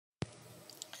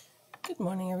Good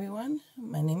morning, everyone.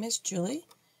 My name is Julie.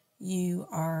 You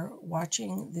are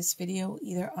watching this video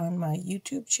either on my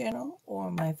YouTube channel or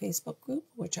my Facebook group,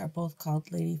 which are both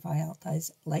called Lady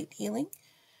Fayaltai's Light Healing.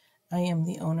 I am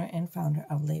the owner and founder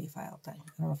of Lady Fayaltai. I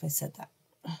don't know if I said that.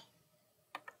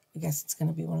 I guess it's going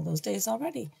to be one of those days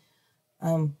already.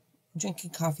 I'm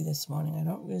drinking coffee this morning. I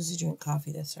don't usually drink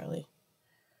coffee this early.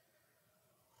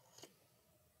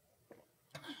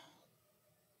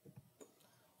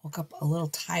 Woke up a little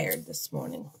tired this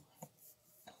morning.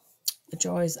 The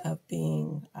joys of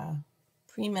being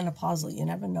premenopausal. You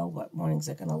never know what mornings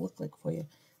are going to look like for you.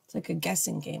 It's like a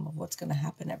guessing game of what's going to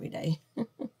happen every day. We're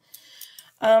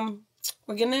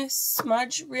going to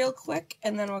smudge real quick,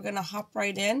 and then we're going to hop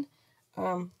right in.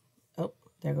 Oh,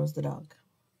 there goes the dog.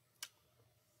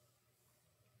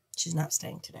 She's not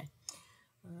staying today.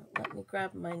 Let me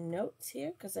grab my notes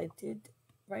here, because I did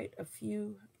write a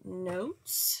few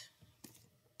notes.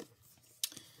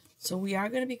 So we are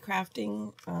going to be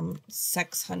crafting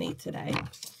sex honey today.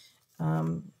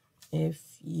 If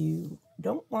you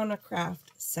don't want to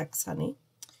craft sex honey,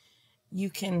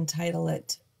 you can title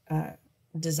it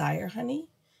Desire Honey.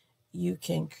 You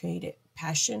can create it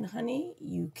Passion Honey.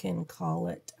 You can call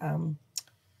it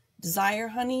Desire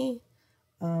Honey,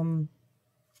 because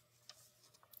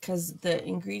the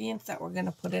ingredients that we're going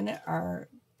to put in it are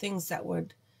things that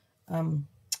would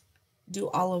do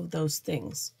all of those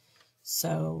things.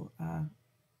 So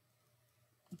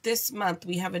this month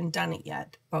we haven't done it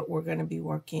yet, but we're going to be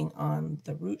working on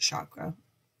the root chakra.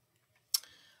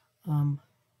 I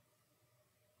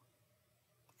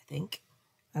think.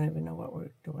 I don't even know what we're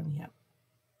doing yet.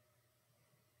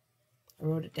 I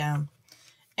wrote it down.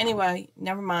 Anyway,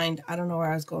 never mind. I don't know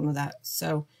where I was going with that.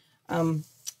 So,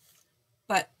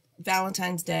 but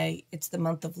Valentine's Day, it's the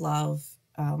month of love.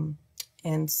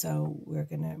 And so we're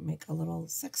going to make a little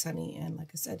sex honey. And like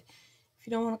I said, if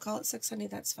you don't want to call it sex honey,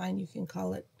 that's fine. You can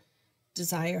call it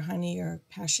Desire Honey or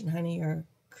Passion Honey or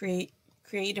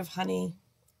Creative Honey.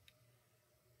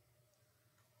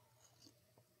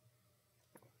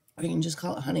 Or you can just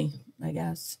call it honey, I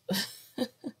guess.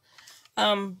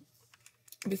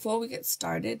 Before we get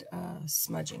started,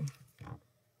 smudging.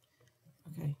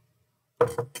 Okay.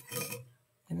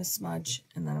 I'm going to smudge,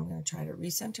 and then I'm going to try to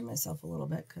recenter myself a little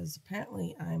bit, because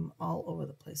apparently I'm all over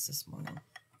the place this morning.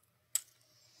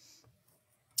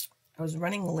 I was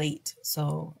running late,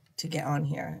 so to get on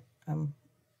here,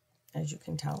 as you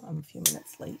can tell, I'm a few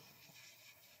minutes late.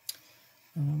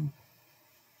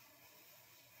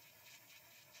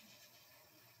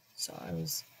 So I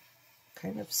was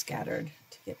kind of scattered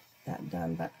to get that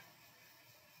done, but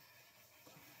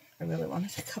I really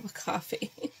wanted a cup of coffee.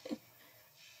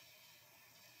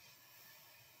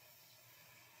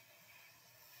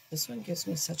 This one gives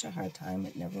me such a hard time.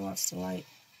 It never wants to light.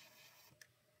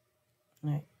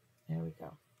 All right, there we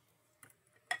go.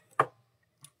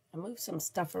 I moved some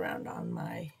stuff around on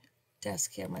my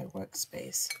desk here, my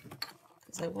workspace,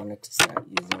 because I wanted to start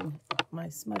using my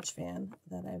smudge fan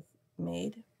that I've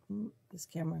made. This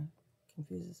camera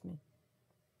confuses me.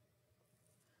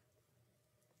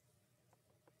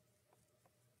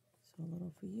 So a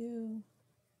little for you,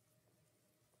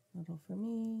 a little for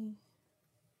me.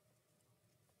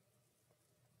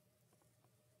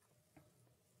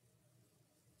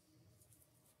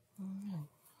 All right.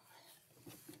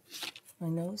 My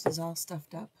nose is all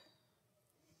stuffed up.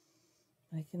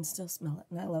 I can still smell it,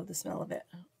 and I love the smell of it.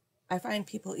 I find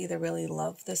people either really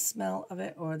love the smell of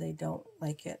it or they don't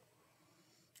like it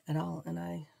at all, and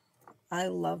I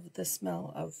love the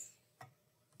smell of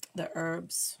the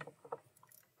herbs.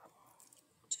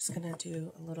 Just gonna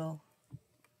do a little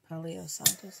Palo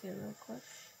Santos here real quick.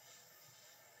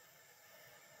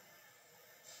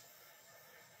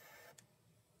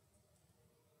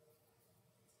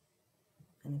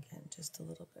 And again, just a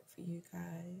little bit for you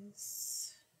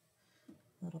guys, a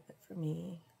little bit for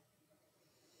me.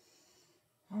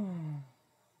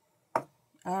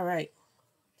 All right,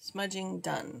 smudging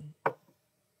done.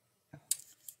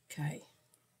 Okay.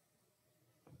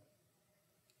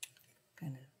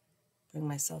 Kind of bring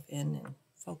myself in and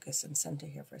focus and center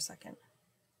here for a second.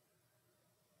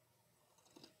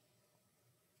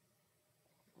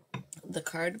 The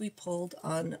card we pulled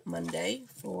on Monday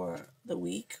for the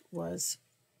week was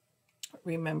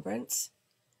Remembrance.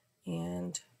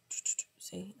 And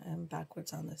see, I'm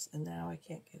backwards on this, and now I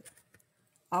can't get it.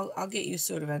 I'll get used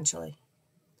to it eventually,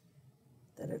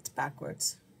 that it's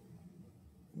backwards.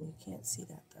 You can't see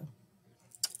that though.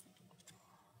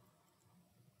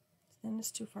 And it's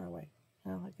too far away.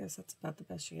 Well, I guess that's about the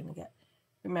best you're going to get.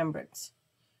 Remembrance.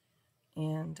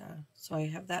 And so I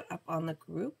have that up on the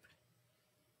group.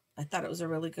 I thought it was a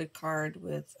really good card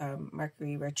with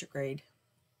Mercury retrograde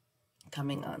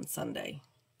coming on Sunday.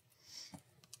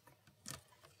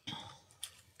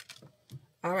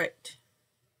 All right.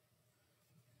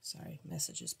 Sorry,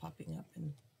 messages popping up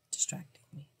and distracting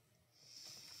me.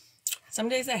 Some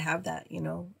days I have that, you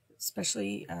know,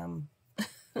 especially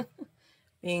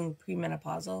being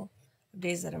premenopausal.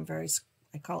 Days that I'm very,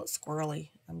 I call it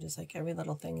squirrely. I'm just like, every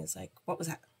little thing is like, what was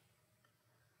that?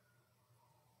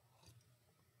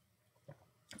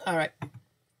 All right.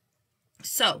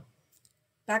 So,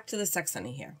 back to the sex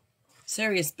honey here.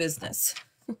 Serious business.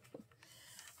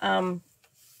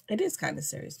 It is kind of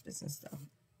serious business, though.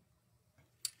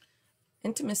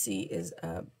 Intimacy is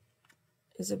a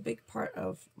big part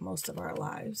of most of our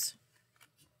lives.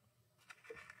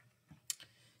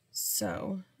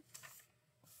 So,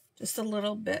 just a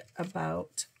little bit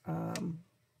about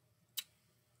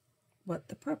what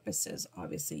the purpose is.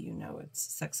 Obviously, you know it's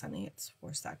sex honey. It's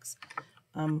for sex.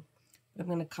 But I'm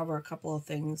going to cover a couple of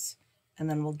things, and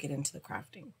then we'll get into the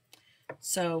crafting.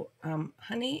 So,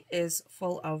 honey is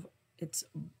full of,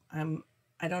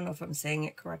 I don't know if I'm saying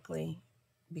it correctly,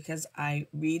 because I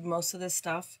read most of this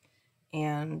stuff,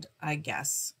 and I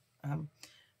guess,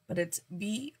 but it's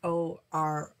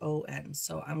B-O-R-O-N,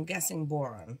 so I'm guessing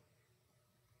boron.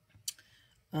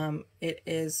 It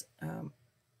is,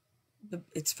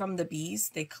 it's from the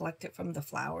bees. They collect it from the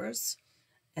flowers,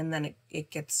 and then it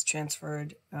gets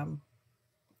transferred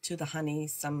to the honey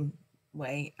some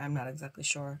way. I'm not exactly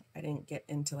sure. I didn't get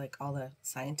into like all the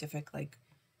scientific like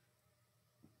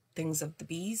things of the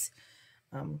bees,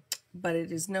 but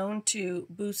it is known to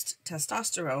boost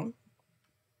testosterone,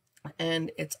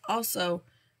 and it's also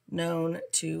known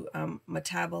to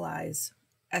metabolize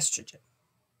estrogen.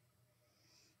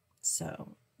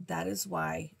 So that is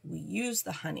why we use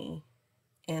the honey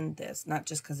in this, not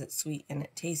just because it's sweet and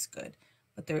it tastes good,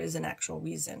 but there is an actual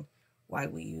reason why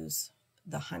we use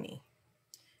the honey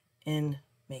in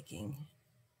making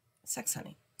sex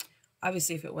honey.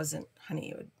 Obviously, if it wasn't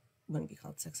honey, it wouldn't be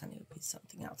called sex honey. It would be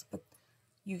something else. But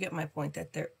you get my point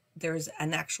that there is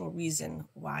an actual reason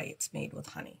why it's made with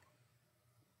honey.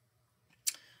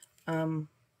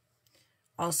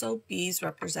 Also, bees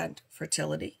represent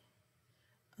fertility.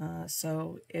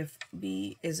 So if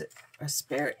bee is a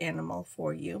spirit animal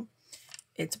for you,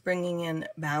 it's bringing in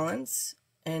balance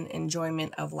and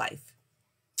enjoyment of life.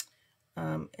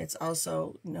 It's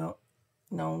also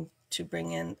known to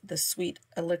bring in the sweet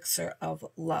elixir of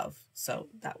love. So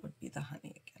that would be the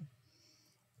honey again.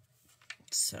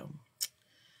 So,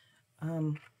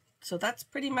 so that's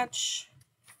pretty much,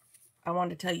 I want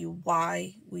to tell you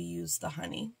why we use the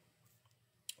honey.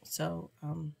 So,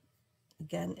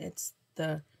 again, it's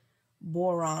the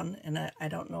boron, and I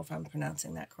don't know if I'm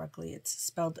pronouncing that correctly. It's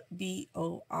spelled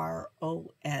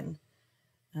B-O-R-O-N.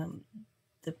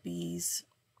 The bees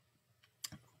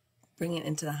bring it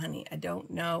into the honey. I don't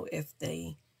know if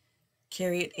they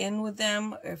carry it in with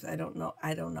them, or if I don't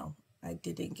know. I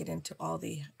didn't get into all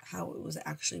the how it was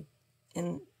actually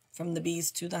in from the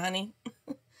bees to the honey.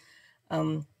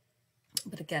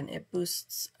 But again, it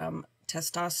boosts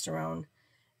testosterone,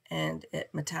 and it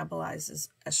metabolizes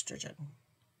estrogen.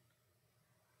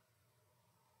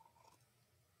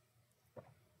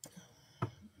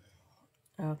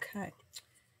 Okay,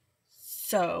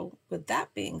 so with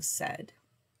that being said,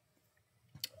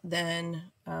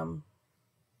 then again,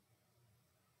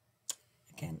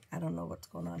 I don't know what's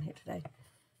going on here today.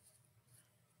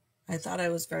 I thought I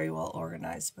was very well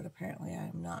organized, but apparently I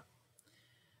am not.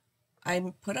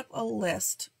 I put up a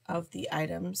list of the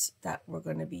items that we're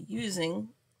going to be using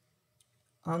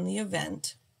on the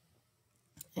event.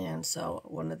 And so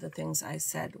one of the things I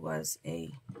said was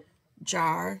a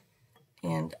jar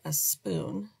and a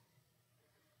spoon.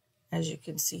 As you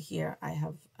can see here, I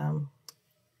have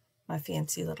my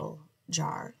fancy little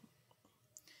jar.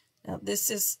 Now this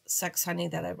is sex honey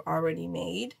that I've already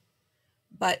made,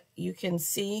 but you can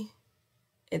see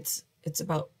it's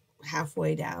about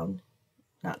halfway down.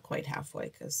 Not quite halfway,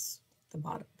 because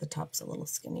the top's a little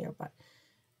skinnier, but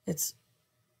it's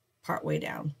partway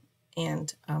down.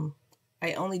 And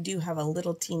I only do have a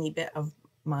little teeny bit of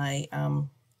my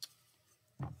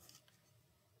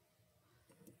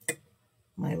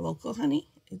my local honey.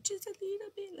 It's just a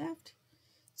little bit left.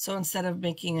 So instead of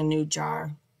making a new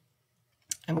jar,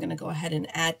 I'm going to go ahead and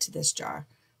add to this jar,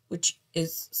 which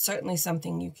is certainly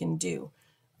something you can do.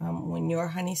 When your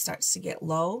honey starts to get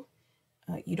low,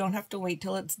 you don't have to wait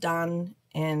till it's done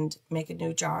and make a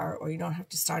new jar, or you don't have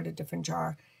to start a different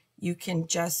jar. You can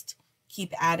just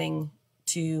keep adding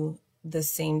to the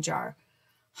same jar.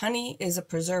 Honey is a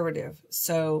preservative,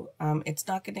 so it's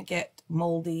not going to get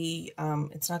moldy.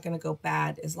 It's not going to go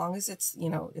bad as long as it's, you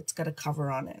know, it's got a cover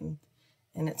on it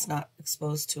and it's not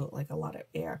exposed to it like a lot of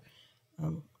air.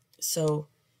 So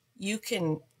you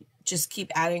can just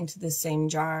keep adding to the same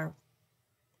jar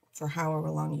for however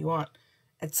long you want.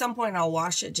 At some point I'll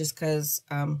wash it just because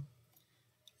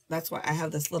that's why I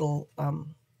have this little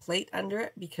plate under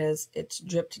it, because it's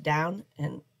dripped down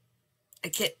and I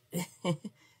can't,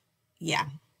 yeah.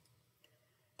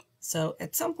 So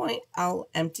at some point I'll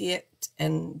empty it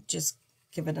and just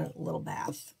give it a little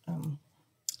bath,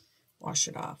 wash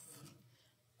it off.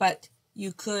 But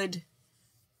I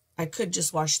could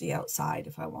just wash the outside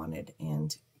if I wanted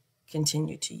and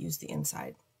continue to use the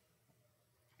inside.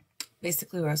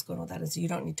 Basically where I was going with that is you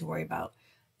don't need to worry about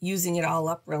using it all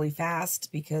up really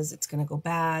fast because it's going to go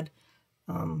bad.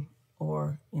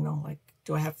 Or, you know, like,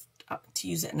 do I have to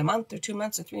use it in a month or 2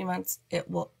 months or 3 months? It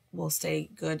will stay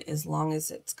good as long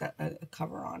as it's got a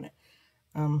cover on it.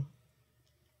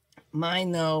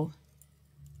 Mine, though,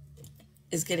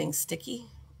 is getting sticky.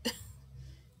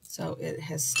 So it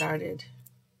has started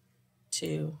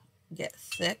to get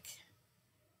thick.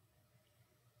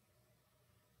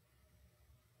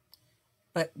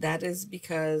 But that is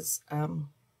because,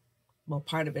 well,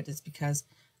 part of it is because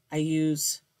I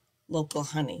use local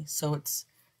honey. So it's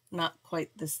not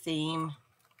quite the same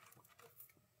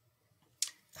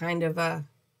kind of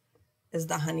as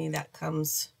the honey that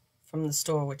comes from the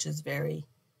store, which is very,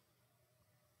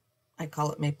 I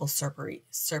call it maple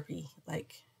syrupy,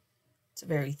 like it's a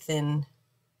very thin,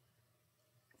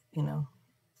 you know,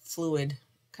 fluid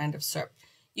kind of syrup.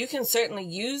 You can certainly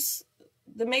use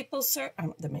the maple syrup,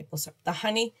 the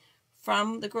honey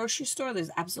from the grocery store.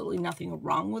 There's absolutely nothing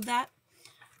wrong with that.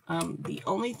 The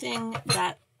only thing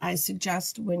that I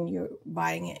suggest when you're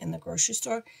buying it in the grocery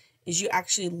store is you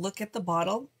actually look at the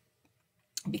bottle,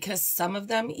 because some of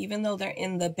them, even though they're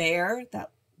in the bear,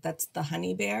 that's the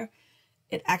honey bear,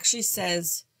 it actually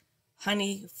says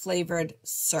honey flavored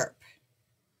syrup.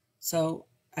 So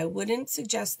I wouldn't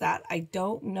suggest that. I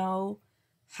don't know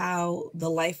how the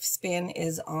lifespan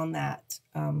is on that,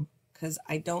 because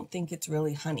I don't think it's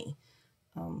really honey.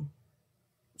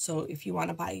 So if you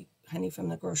want to buy honey from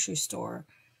the grocery store,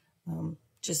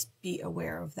 just be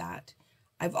aware of that.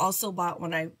 I've also bought,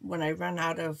 when I run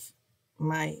out of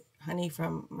my honey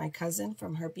from my cousin,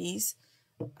 from her bees,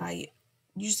 I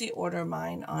usually order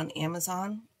mine on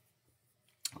Amazon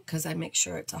because I make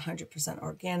sure it's 100%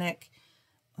 organic,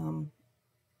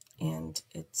 and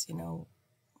it's, you know,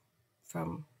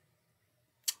 from,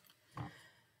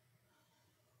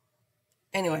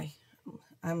 anyway,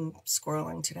 I'm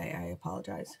squirreling today, I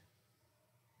apologize.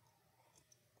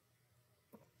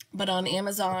 But on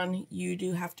Amazon, you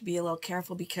do have to be a little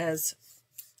careful because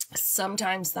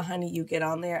sometimes the honey you get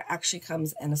on there actually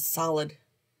comes in a solid.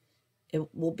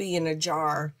 It will be in a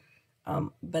jar,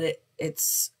 but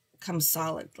it's comes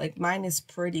solid. Like mine is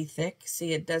pretty thick.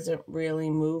 See, it doesn't really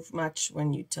move much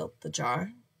when you tilt the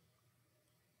jar.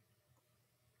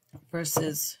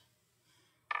 Versus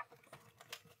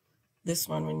this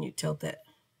one, when you tilt it,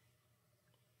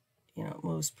 you know, it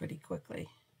moves pretty quickly.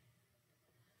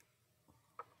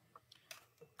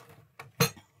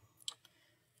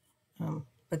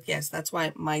 But yes, that's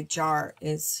why my jar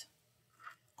is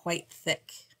quite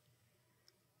thick.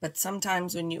 But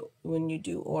sometimes when you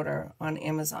do order on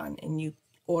Amazon and you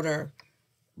order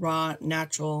raw,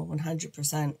 natural,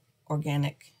 100%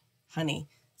 organic honey,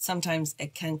 sometimes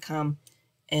it can come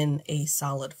in a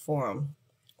solid form,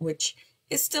 which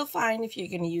is still fine if you're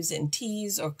going to use it in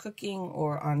teas or cooking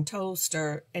or on toast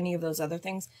or any of those other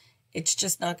things. It's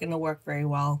just not going to work very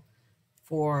well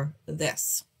for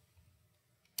this.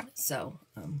 So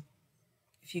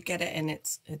if you get it and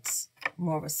it's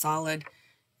more of a solid,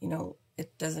 you know,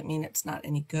 it doesn't mean it's not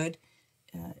any good.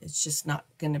 It's just not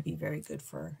going to be very good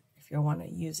for if you want to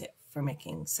use it for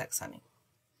making sex honey.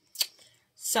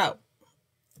 So,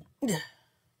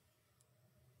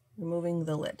 removing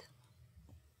the lid.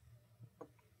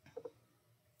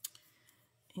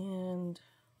 And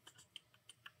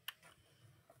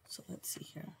so let's see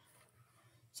here.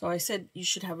 So I said you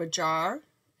should have a jar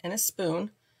and a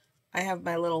spoon. I have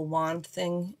my little wand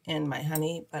thing and my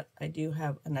honey, but I do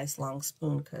have a nice long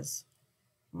spoon because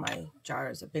my jar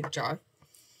is a big jar.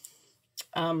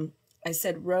 I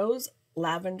said rose,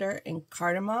 lavender, and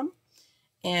cardamom,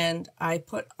 and I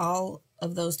put all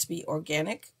of those to be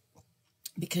organic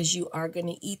because you are going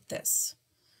to eat this.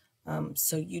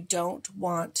 So you don't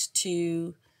want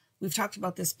to, we've talked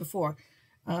about this before.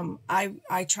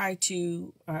 I try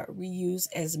to reuse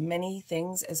as many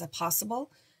things as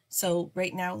possible. So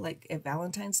right now, like at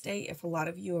Valentine's Day, if a lot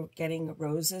of you are getting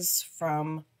roses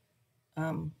from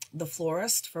the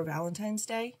florist for Valentine's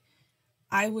Day,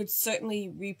 I would certainly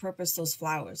repurpose those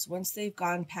flowers. Once they've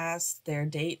gone past their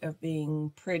date of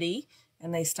being pretty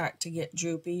and they start to get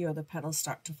droopy or the petals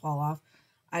start to fall off,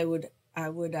 I would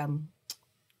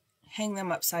hang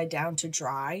them upside down to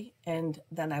dry, and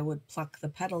then I would pluck the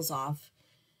petals off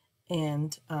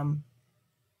and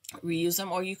reuse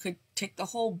them. Or you could take the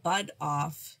whole bud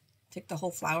off, take the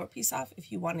whole flower piece off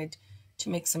if you wanted to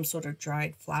make some sort of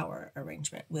dried flower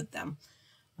arrangement with them.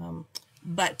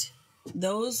 But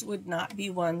those would not be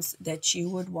ones that you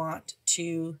would want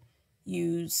to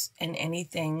use in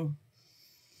anything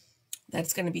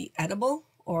that's going to be edible,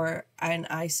 and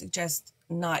I suggest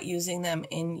not using them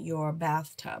in your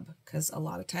bathtub, because a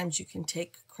lot of times you can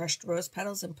take crushed rose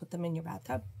petals and put them in your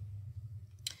bathtub,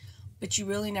 but you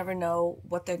really never know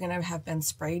what they're going to have been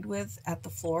sprayed with at the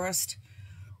florist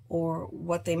or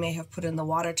what they may have put in the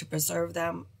water to preserve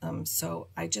them. So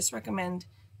I just recommend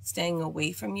staying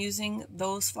away from using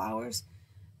those flowers.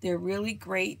 They're really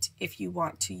great if you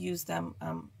want to use them.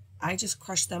 I just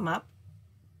crush them up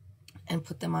and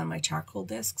put them on my charcoal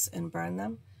discs and burn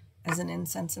them as an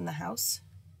incense in the house.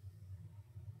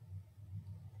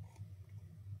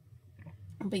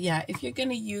 But yeah, if you're going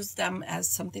to use them as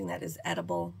something that is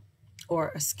edible,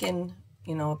 or a skin,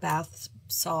 a bath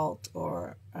salt,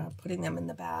 or putting them in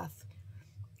the bath,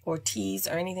 or teas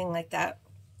or anything like that,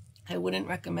 I wouldn't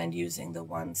recommend using the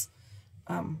ones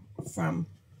from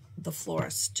the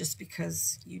florist, just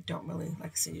because you don't really,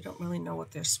 like I said, you don't really know what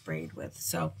they're sprayed with.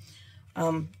 So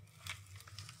I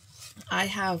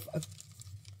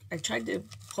tried to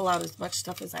pull out as much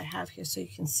stuff as I have here so you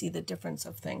can see the difference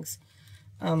of things.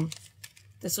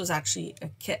 This was actually a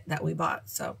kit that we bought,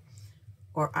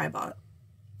 or I bought.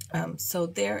 So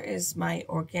there is my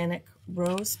organic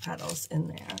rose petals in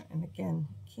there. And again,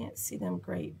 can't see them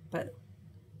great, but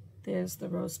there's the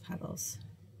rose petals.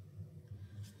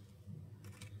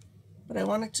 But I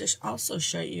wanted to also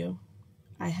show you,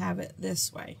 I have it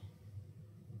this way.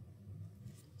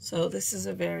 So this is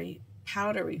a very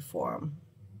powdery form.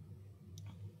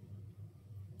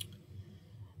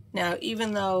 Now,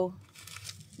 even though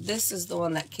this is the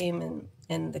one that came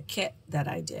in the kit that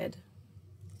I did,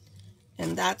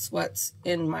 and that's what's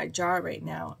in my jar right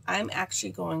now, I'm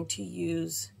actually going to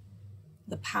use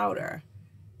the powder,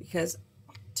 because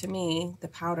to me, the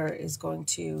powder is going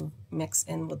to mix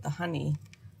in with the honey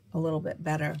a little bit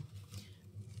better.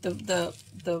 The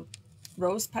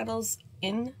rose petals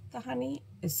in the honey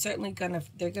is certainly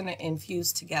they're gonna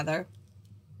infuse together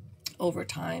over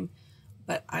time,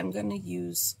 but I'm gonna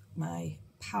use my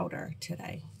powder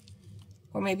today.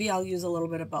 Or maybe I'll use a little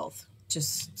bit of both,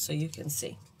 just so you can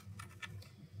see.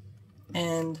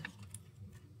 And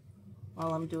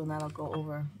while I'm doing that, I'll go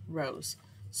over rose.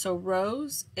 So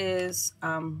rose is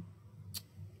to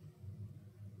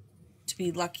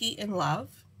be lucky in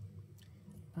love.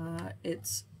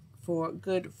 It's for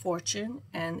good fortune,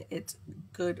 and it's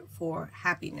good for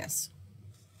happiness.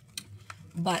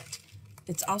 But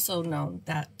it's also known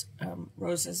that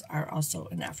roses are also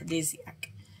an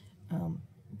aphrodisiac.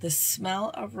 The smell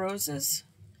of roses,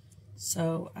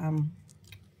 so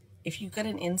if you've got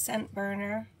an incense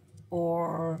burner,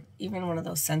 or even one of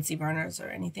those Scentsy burners or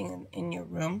anything in your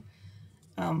room,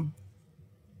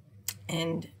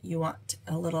 and you want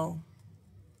a little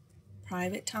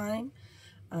private time,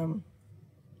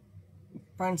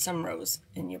 burn some rose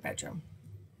in your bedroom.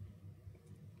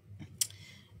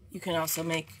 You can also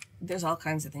there's all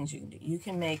kinds of things you can do. You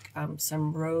can make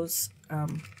some rose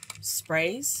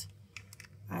sprays.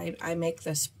 I make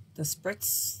the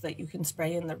spritz that you can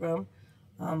spray in the room.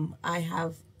 I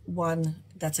have one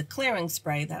that's a clearing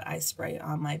spray that I spray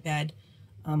on my bed,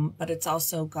 but it's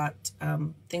also got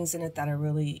things in it that are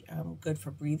really good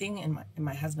for breathing, and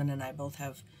my husband and I both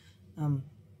have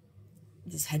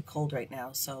this head cold right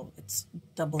now, so it's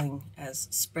doubling as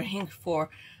spraying for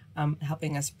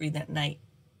helping us breathe at night.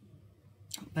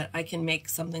 But I can make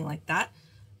something like that.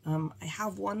 I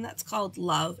have one that's called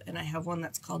Love, and I have one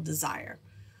that's called Desire.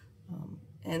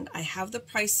 And I have the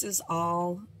prices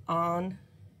all on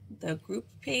the group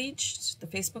page, the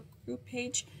Facebook group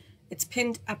page. It's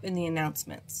pinned up in the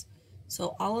announcements.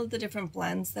 So all of the different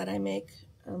blends that I make,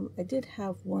 I did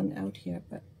have one out here,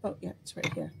 but oh yeah, it's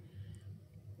right here.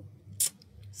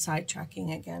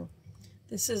 Sidetracking again.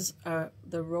 This is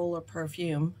the roller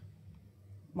perfume.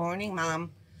 Morning,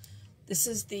 Mom. This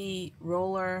is the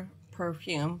roller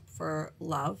perfume for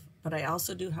Love, but I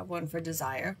also do have one for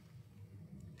Desire.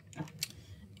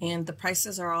 And the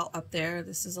prices are all up there.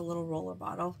 This is a little roller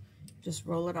bottle. Just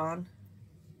roll it on.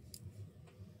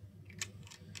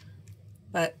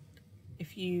 But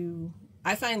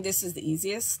I find this is the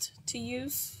easiest to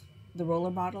use, the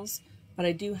roller bottles, but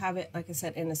I do have it, like I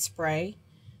said, in a spray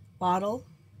bottle,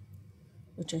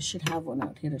 which I should have one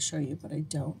out here to show you, but I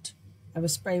don't. I have a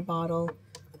spray bottle.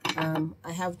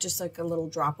 I have just like a little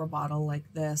dropper bottle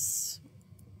like this.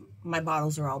 My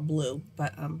bottles are all blue,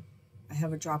 but I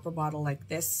have a dropper bottle like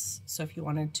this. So if you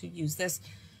wanted to use this,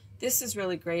 this is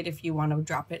really great if you want to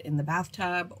drop it in the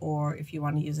bathtub, or if you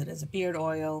want to use it as a beard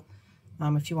oil,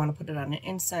 if you want to put it on an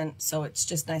incense. So it's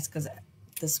just nice because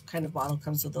this kind of bottle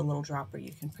comes with a little dropper.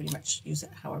 You can pretty much use it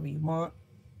however you want.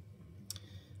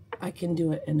 I can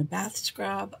do it in a bath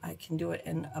scrub. I can do it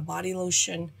in a body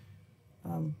lotion.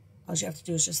 All you have to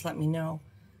do is just let me know.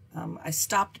 I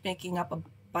stopped making up a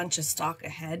bunch of stock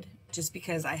ahead just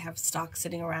because I have stock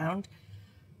sitting around.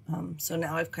 So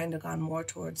now I've kind of gone more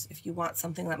towards, if you want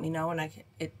something, let me know, and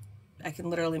I can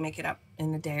literally make it up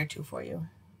in a day or two for you.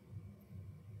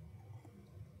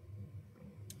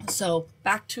 So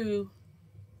back to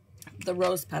the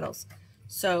rose petals.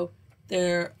 So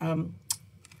they're,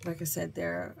 like I said,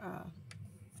 they're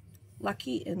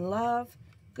lucky in love,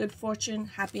 good fortune,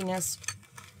 happiness,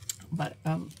 but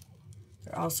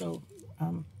they're also,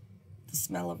 the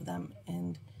smell of them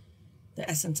and the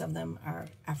essence of them are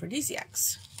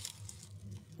aphrodisiacs.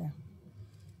 Yeah.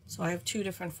 So I have two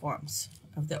different forms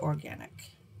of the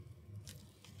organic.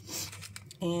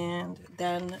 And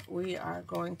then we are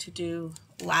going to do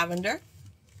lavender.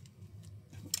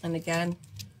 And again,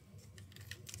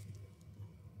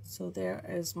 so there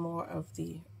is more of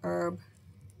the herb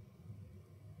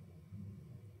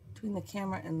between the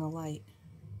camera and the light.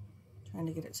 Trying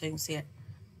to get it so you can see it.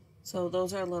 So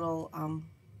those are little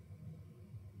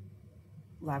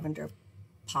lavender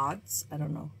pods. I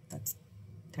don't know if that's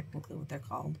technically what they're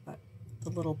called, but the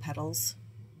little petals.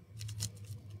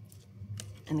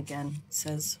 And again, it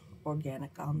says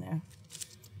organic on there.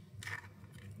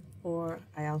 Or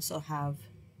I also have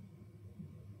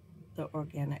the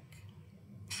organic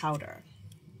powder.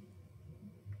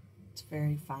 It's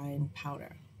very fine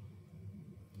powder.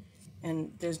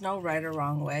 And there's no right or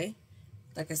wrong way.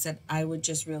 Like I said, I would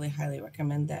just really highly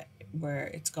recommend that where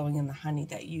it's going in the honey,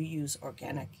 that you use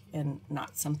organic and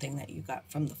not something that you got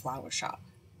from the flower shop.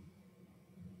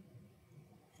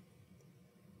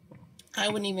 I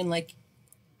wouldn't even like,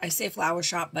 I say flower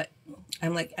shop, but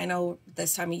I'm like, I know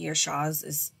this time of year Shaw's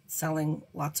is selling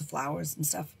lots of flowers and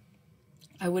stuff.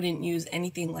 I wouldn't use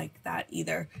anything like that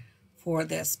either for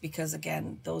this, because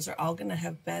again, those are all going to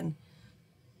have been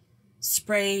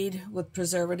sprayed with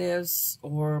preservatives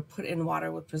or put in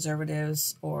water with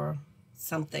preservatives or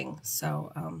something.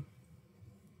 So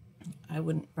I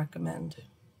wouldn't recommend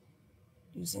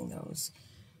using those.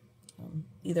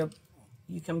 Either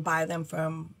you can buy them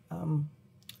from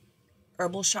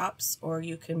herbal shops, or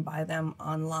you can buy them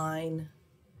online,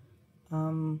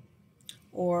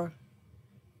 or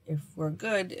if we're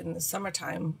good in the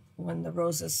summertime when the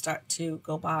roses start to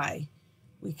go by,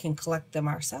 we can collect them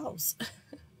ourselves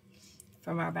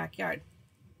from our backyard.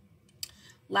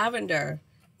 Lavender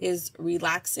is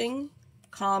relaxing,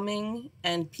 calming,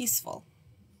 and peaceful.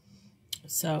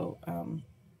 So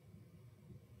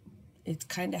it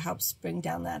kind of helps bring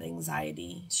down that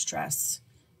anxiety, stress,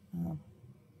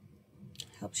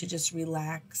 helps you just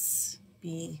relax,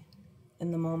 be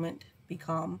in the moment, be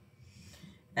calm.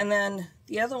 And then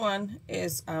the other one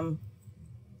is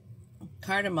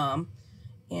cardamom,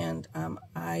 and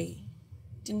I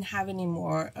didn't have any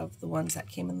more of the ones that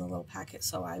came in the little packet,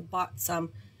 so I bought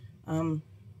some. I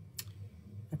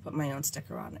put my own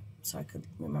sticker on it so I could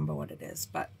remember what it is,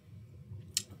 but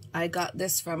I got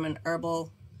this from an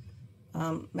herbal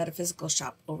metaphysical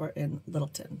shop over in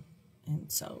Littleton,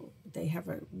 and so they have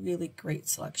a really great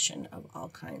selection of all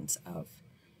kinds of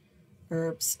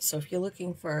herbs. So if you're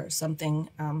looking for something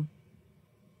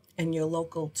and you're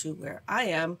local to where I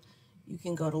am, you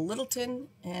can go to Littleton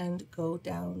and go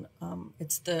down,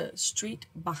 it's the street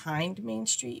behind Main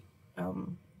Street,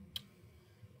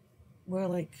 where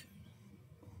like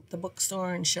the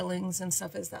bookstore and Shillings and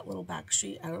stuff is, that little back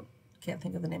street. Can't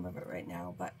think of the name of it right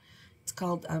now, but it's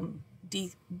called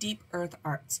Deep Earth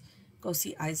Arts. Go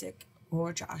see Isaac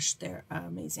or Josh. They're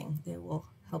amazing. They will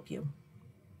help you.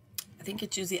 I think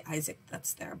it's usually Isaac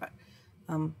that's there, but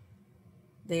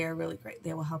they are really great.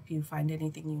 They will help you find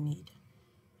anything you need.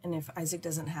 And if Isaac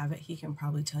doesn't have it, he can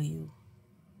probably tell you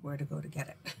where to go to get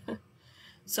it.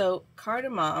 So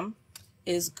cardamom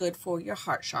is good for your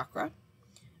heart chakra.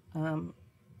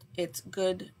 It's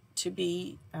good to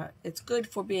be, it's good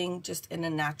for being just in a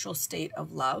natural state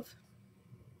of love.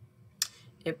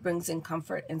 It brings in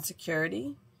comfort and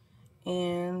security,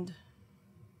 and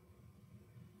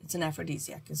it's an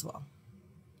aphrodisiac as well.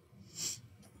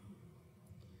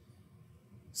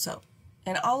 So,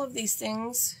 and all of these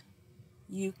things,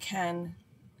 you can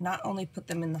not only put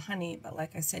them in the honey, but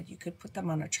like I said, you could put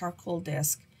them on a charcoal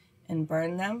disc and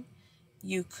burn them.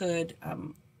 You could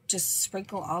just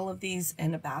sprinkle all of these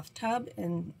in a bathtub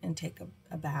and take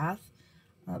a bath.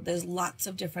 There's lots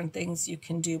of different things you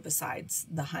can do besides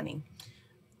the honey.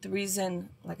 The reason,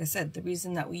 like I said, the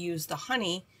reason that we use the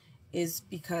honey is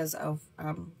because of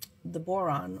the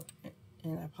boron,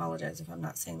 and I apologize if I'm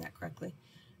not saying that correctly,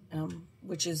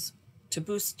 which is to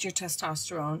boost your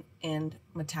testosterone and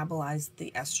metabolize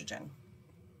the estrogen.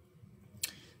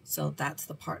 So that's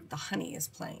the part the honey is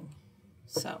playing.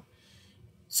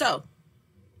 So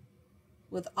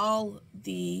with all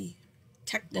the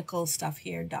technical stuff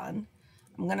here done,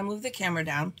 I'm going to move the camera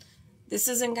down. This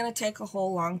isn't going to take a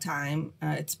whole long time.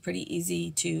 It's pretty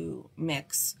easy to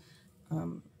mix.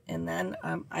 And then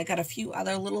I got a few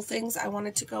other little things I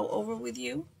wanted to go over with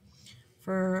you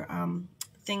for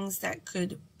things that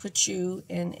could put you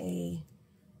in a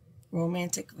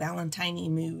romantic Valentine-y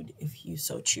mood if you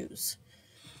so choose.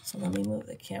 So let me move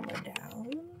the camera down.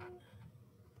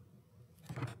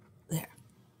 There.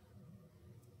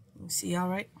 You see all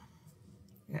right?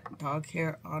 I got dog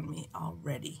hair on me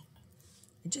already.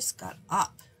 I just got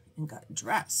up and got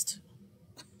dressed.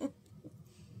 Oh,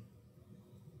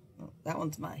 that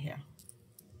one's my hair.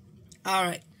 All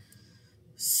right.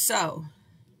 So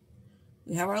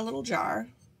we have our little jar.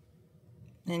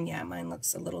 And yeah, mine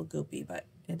looks a little goopy, but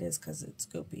it is because it's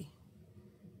goopy.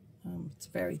 It's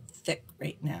very thick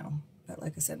right now. But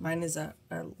like I said, mine is a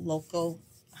local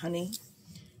honey.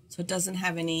 So it doesn't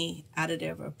have any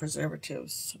additive or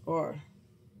preservatives or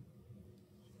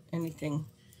anything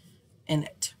in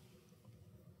it.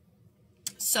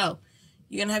 So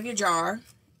you're going to have your jar,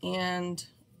 and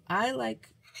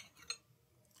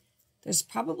there's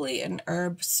probably an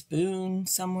herb spoon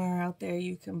somewhere out there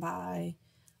you can buy,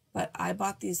 but I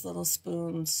bought these little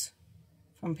spoons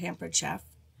from Pampered Chef.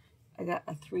 I got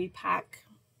a 3-pack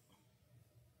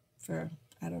for,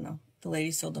 I don't know, the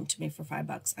lady sold them to me for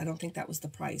 $5. I don't think that was the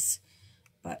price,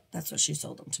 but that's what she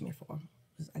sold them to me for.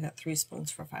 I got 3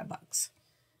 spoons for $5.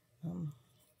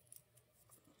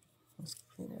 Let's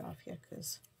clean it off here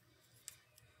because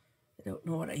I don't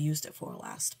know what I used it for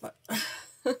last, but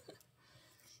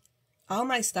all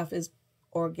my stuff is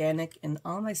organic and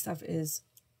all my stuff is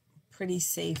pretty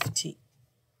safe to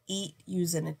eat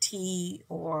using a tea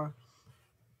or,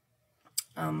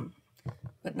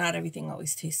 but not everything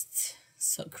always tastes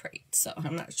so great. So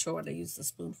I'm not sure what I used the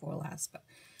spoon for last, but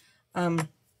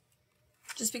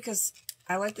just because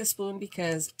I like the spoon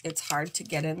because it's hard to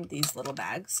get in these little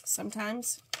bags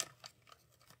sometimes.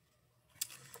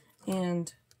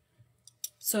 And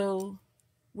so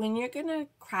when you're going to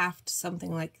craft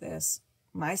something like this,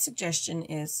 my suggestion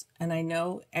is, and I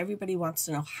know everybody wants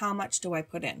to know, how much do I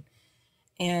put in?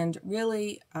 And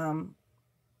really,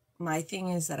 my thing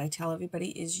is that I tell everybody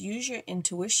is use your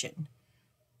intuition.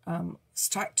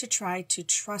 Start to try to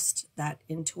trust that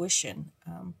intuition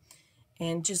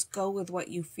and just go with what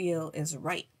you feel is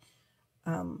right.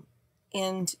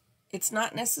 And it's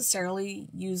not necessarily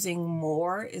using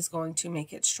more is going to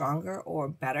make it stronger or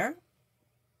better.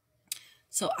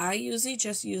 So I usually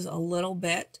just use a little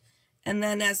bit. And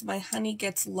then as my honey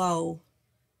gets low,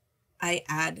 I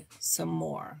add some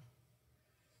more.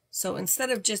 So instead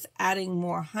of just adding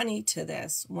more honey to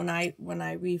this, when I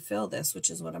refill this, which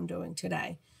is what I'm doing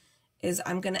today, is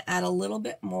I'm going to add a little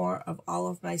bit more of all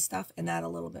of my stuff and add a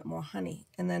little bit more honey.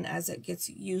 And then as it gets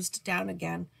used down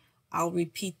again, I'll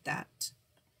repeat that.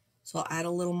 So I'll add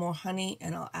a little more honey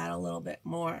and I'll add a little bit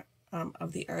more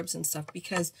of the herbs and stuff.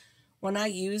 Because when I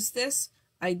use this,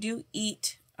 I do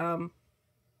eat, you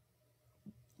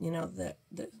know,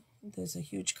 there's a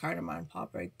huge cardamom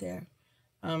pop right there.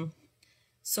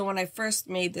 So when I first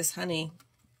made this honey,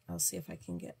 I'll see if I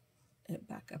can get it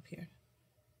back up here.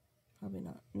 Probably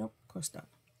not. Nope, of course not.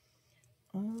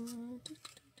 There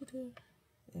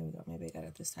we go. Maybe I got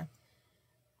it this time.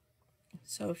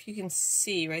 So if you can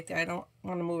see right there, I don't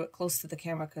want to move it close to the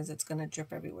camera because it's going to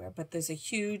drip everywhere. But there's a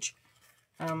huge,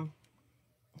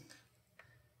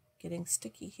 getting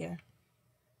sticky here.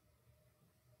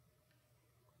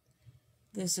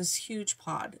 There's this huge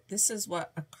pod. This is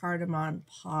what a cardamom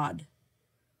pod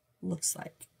looks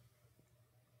like.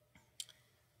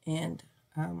 And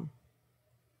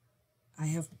I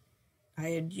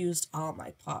had used all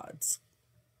my pods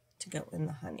to go in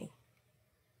the honey.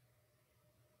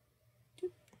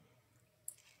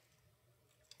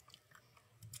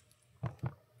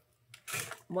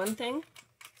 One thing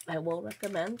I will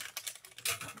recommend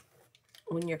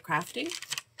when you're crafting,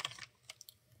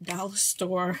 dollar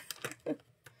store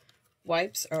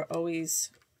wipes are always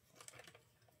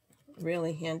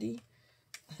really handy.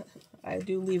 I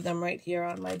do leave them right here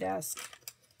on my desk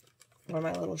or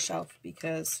my little shelf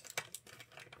because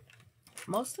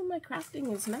most of my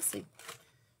crafting is messy,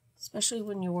 especially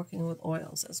when you're working with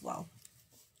oils as well.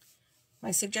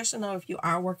 My suggestion though, if you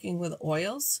are working with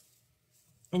oils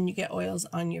and you get oils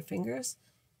on your fingers,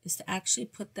 is to actually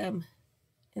put them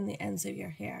in the ends of your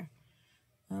hair.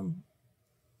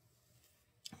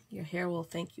 Your hair will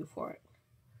thank you for it.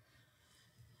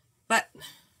 But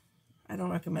I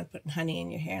don't recommend putting honey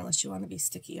in your hair unless you want to be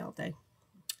sticky all day.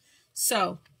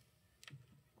 So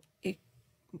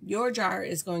your jar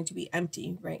is going to be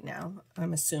empty right now,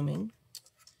 I'm assuming.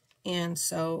 And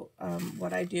so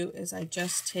what I do is I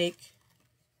just take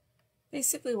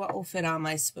basically what will fit on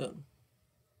my spoon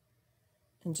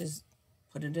and just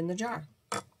put it in the jar.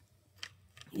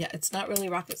 Yeah, it's not really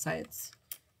rocket science.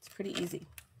 It's pretty easy.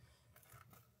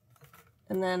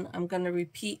 And then I'm going to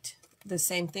repeat the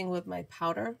same thing with my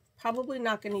powder. Probably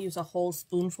not going to use a whole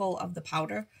spoonful of the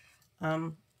powder. But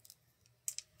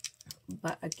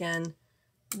again,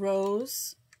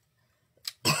 rose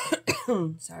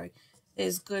sorry,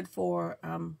 is good for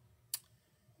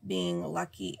being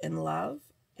lucky in love.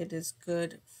 It is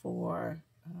good for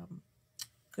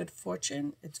good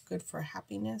fortune. It's good for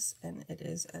happiness, and it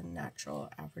is a natural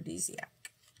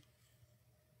aphrodisiac.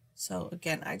 So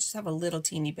again, I just have a little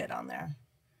teeny bit on there.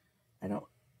 I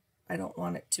don't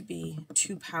want it to be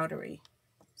too powdery,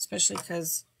 especially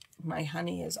because my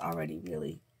honey is already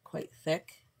really quite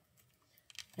thick.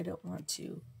 I don't want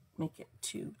to make it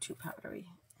too powdery.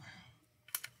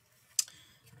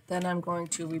 Then I'm going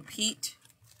to repeat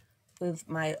with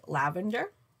my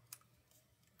lavender,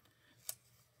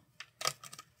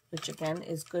 which again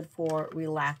is good for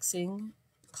relaxing,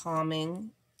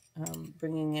 calming,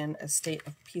 bringing in a state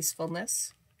of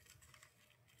peacefulness.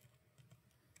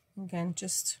 Again,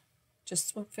 just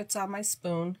what fits on my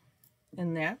spoon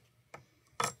in there.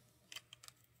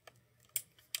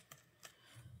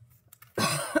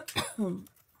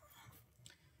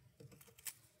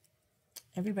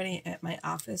 Everybody at my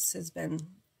office has been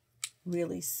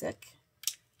really sick.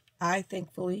 I,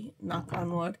 thankfully, knock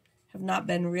on wood, have not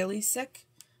been really sick,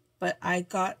 but I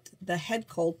got the head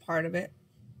cold part of it,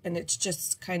 and it's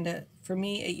just kind of, for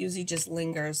me, it usually just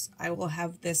lingers. I will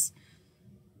have this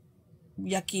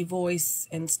yucky voice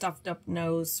and stuffed up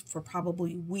nose for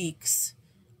probably weeks,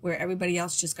 where everybody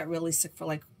else just got really sick for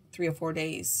like 3 or 4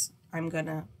 days. I'm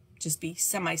gonna just be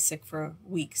semi-sick for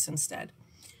weeks instead.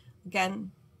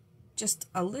 Again, just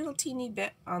a little teeny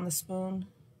bit on the spoon,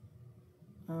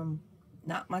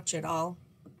 not much at all.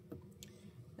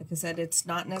 Like I said, it's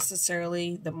not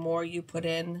necessarily the more you put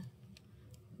in,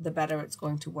 the better it's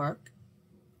going to work.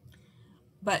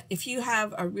 But if you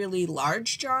have a really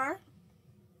large jar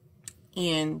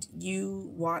and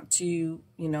you want to,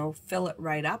 you know, fill it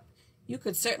right up, you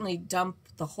could certainly dump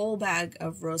the whole bag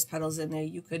of rose petals in there.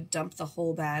 You could dump the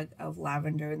whole bag of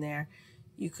lavender in there.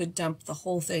 You could dump the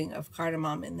whole thing of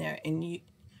cardamom in there.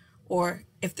 Or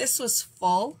if this was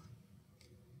full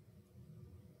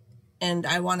and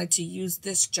I wanted to use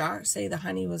this jar, say the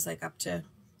honey was like up to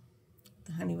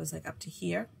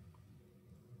here.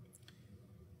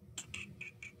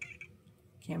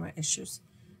 Camera issues.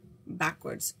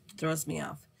 Backwards throws me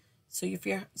off. So if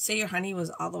say your honey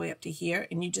was all the way up to here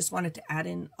and you just wanted to add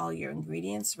in all your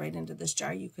ingredients right into this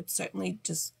jar, you could certainly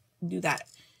just do that.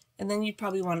 And then you'd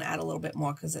probably want to add a little bit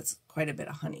more because it's quite a bit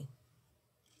of honey.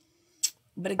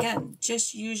 But again,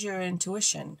 just use your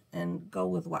intuition and go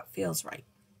with what feels right.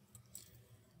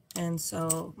 And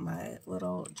so my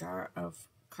little jar of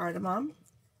cardamom.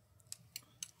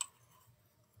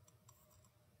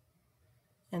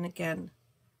 And again,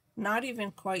 not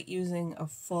even quite using a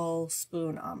full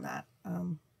spoon on that.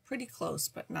 Pretty close,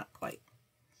 but not quite.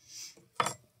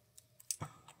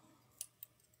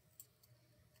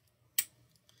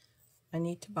 I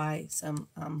need to buy some,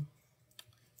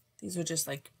 these are just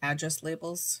like address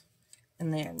labels,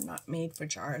 and they are not made for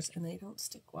jars, and they don't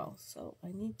stick well. So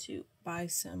I need to buy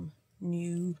some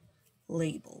new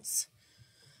labels.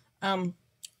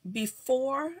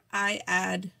 Before I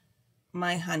add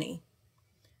my honey,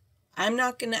 I'm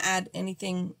not going to add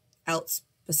anything else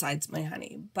besides my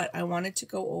honey, but I wanted to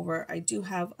go over, I do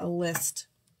have a list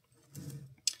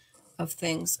of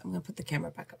things. I'm going to put the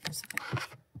camera back up for a second.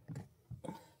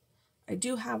 I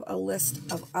do have a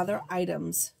list of other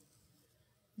items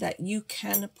that you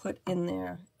can put in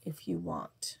there if you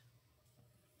want.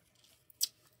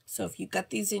 So if you got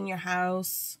these in your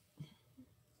house,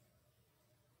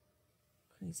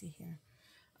 crazy here.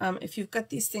 If you've got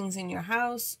these things in your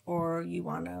house or you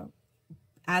want to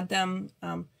add them,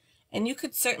 and you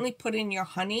could certainly put in your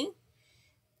honey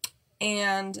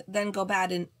and then go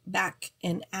back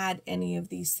and add any of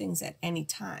these things at any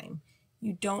time.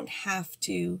 You don't have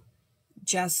to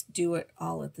just do it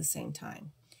all at the same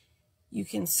time. You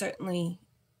can certainly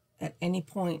at any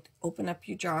point open up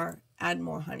your jar, add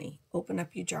more honey, open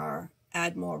up your jar,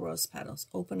 add more rose petals,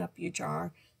 open up your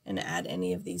jar, and add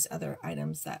any of these other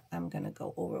items that I'm going to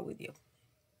go over with you.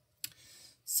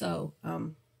 So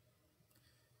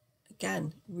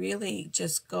again, really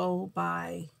just go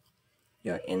by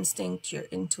your instinct, your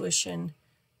intuition.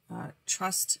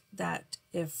 Trust that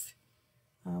if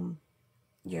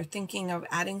you're thinking of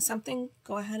adding something,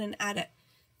 go ahead and add it.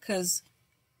 Because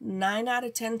 9 out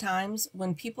of 10 times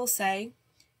when people say,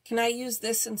 can I use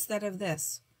this instead of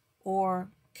this? Or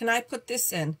can I put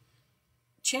this in?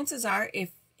 Chances are,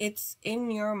 if it's in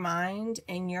your mind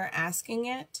and you're asking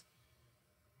it,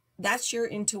 that's your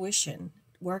intuition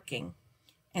working.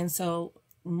 And so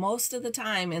most of the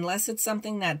time, unless it's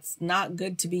something that's not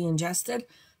good to be ingested,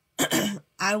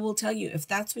 I will tell you, if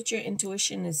that's what your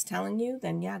intuition is telling you,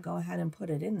 then yeah, go ahead and put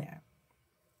it in there.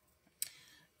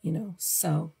 You know,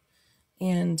 so,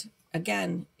 and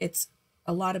again, it's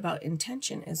a lot about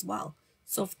intention as well.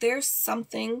 So if there's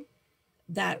something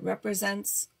that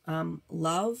represents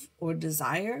love or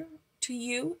desire to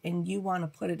you and you want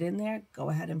to put it in there, go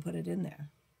ahead and put it in there.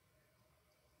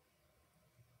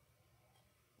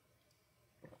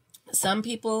 Some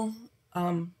people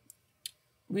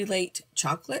relate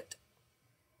chocolate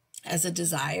as a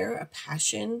desire, a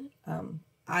passion.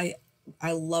 I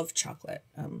love chocolate.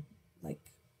 Like,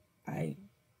 I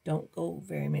don't go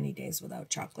very many days without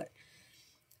chocolate.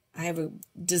 I have a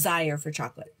desire for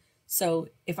chocolate. So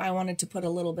if I wanted to put a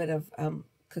little bit of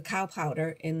cacao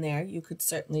powder in there, you could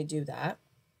certainly do that.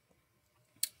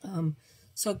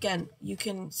 So again, you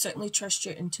can certainly trust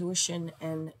your intuition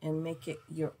and make it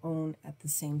your own at the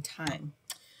same time.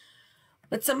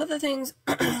 But some of the things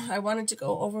I wanted to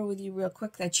go over with you real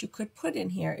quick that you could put in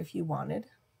here if you wanted.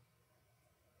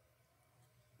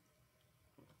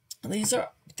 These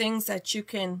are things that you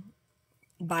can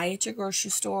buy at your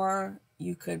grocery store.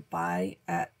 You could buy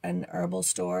at an herbal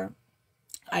store.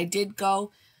 I did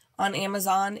go on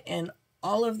Amazon, and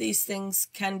all of these things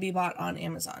can be bought on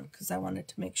Amazon because I wanted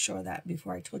to make sure that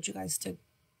before I told you guys to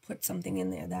put something in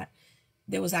there, that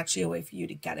there was actually a way for you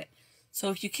to get it. So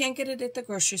if you can't get it at the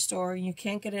grocery store, you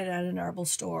can't get it at an herbal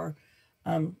store,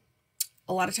 a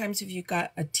lot of times if you've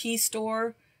got a tea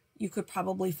store, you could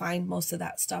probably find most of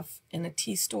that stuff in a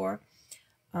tea store.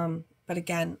 But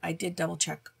again, I did double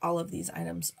check. All of these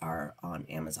items are on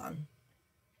Amazon,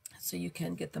 so you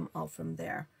can get them all from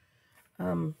there.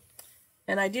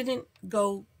 And I didn't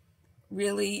go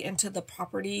really into the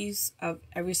properties of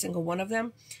every single one of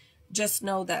them. Just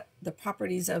know that the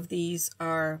properties of these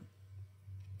are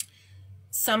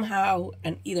somehow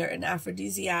either an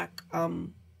aphrodisiac.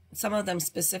 Some of them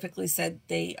specifically said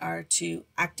they are to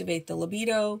activate the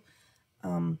libido.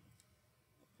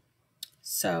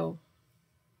 So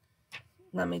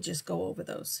let me just go over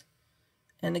those.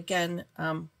 And again,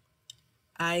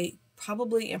 I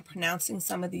probably am pronouncing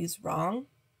some of these wrong.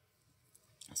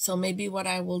 So maybe what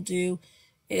I will do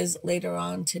is later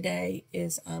on today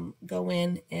is go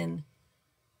in and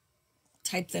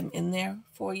type them in there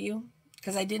for you,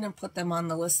 because I didn't put them on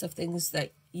the list of things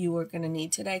that you were going to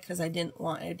need today, because I didn't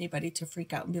want anybody to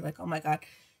freak out and be like, oh my God,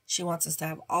 she wants us to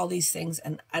have all these things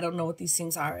and I don't know what these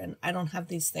things are and I don't have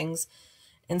these things.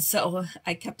 And so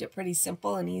I kept it pretty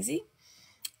simple and easy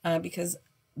because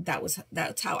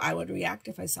that's how I would react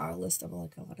if I saw a list of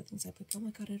like a lot of things. I'd be like, oh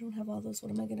my God, I don't have all those.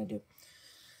 What am I going to do?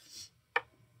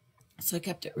 So I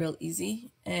kept it real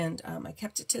easy, and I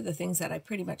kept it to the things that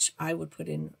I would put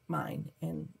in mine.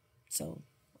 And so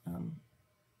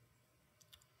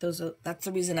that's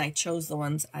the reason I chose the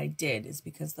ones I did, is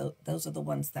because those are the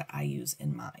ones that I use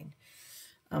in mine.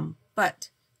 But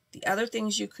the other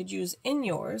things you could use in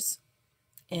yours,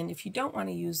 and if you don't want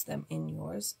to use them in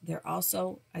yours, they're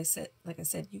also, like I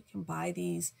said, you can buy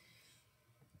these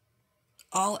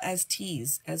all as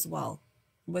teas as well.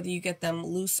 Whether you get them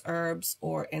loose herbs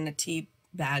or in a tea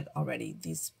bag already,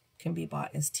 these can be bought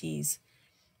as teas.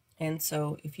 And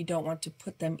so if you don't want to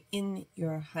put them in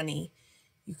your honey,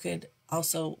 you could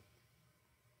also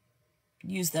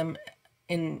use them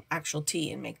in actual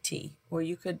tea and make tea. Or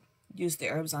you could use the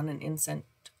herbs on an incense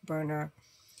burner.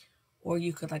 Or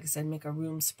you could, like I said, make a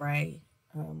room spray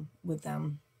with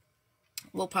them.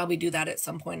 We'll probably do that at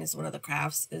some point as one of the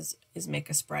crafts is make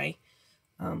a spray.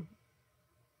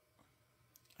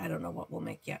 I don't know what we'll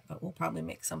make yet, but we'll probably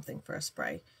make something for a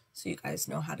spray so you guys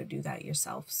know how to do that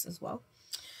yourselves as well.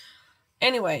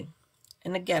 Anyway,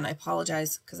 and again, I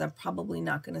apologize because I'm probably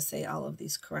not going to say all of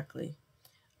these correctly.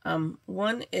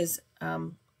 One is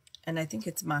and I think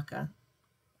it's maca.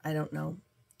 I don't know.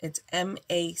 It's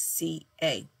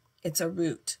M-A-C-A. It's a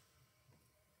root.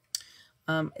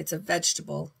 It's a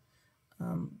vegetable,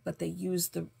 but they use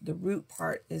the root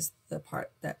part is the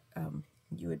part that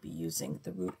you would be using.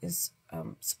 The root is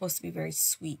supposed to be very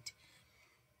sweet.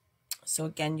 So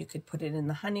again, you could put it in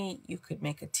the honey. You could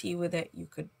make a tea with it. You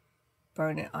could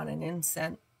burn it on an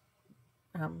incense,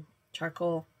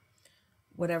 charcoal,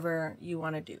 whatever you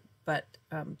want to do. But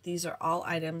these are all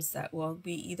items that will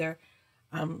be either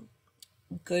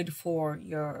good for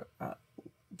your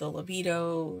the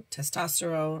libido,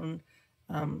 testosterone,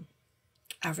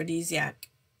 aphrodisiac.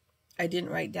 I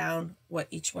didn't write down what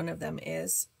each one of them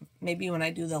is. Maybe when I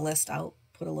do the list, I'll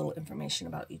put a little information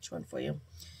about each one for you.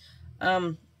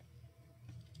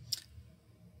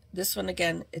 This one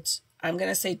again, I'm going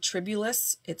to say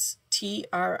tribulus. It's Tribulus.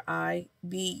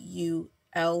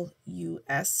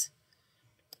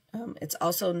 It's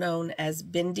also known as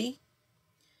bindi,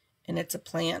 and it's a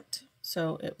plant.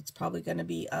 So it's probably going to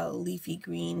be a leafy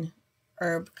green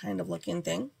herb kind of looking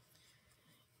thing.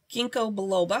 Ginkgo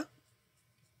biloba.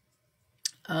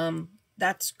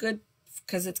 That's good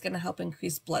because it's going to help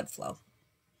increase blood flow.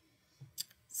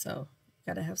 So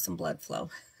you got to have some blood flow.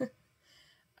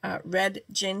 Red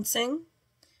ginseng.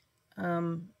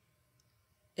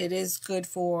 It is good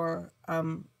for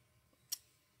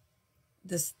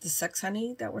the sex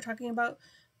honey that we're talking about,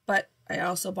 but I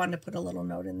also want to put a little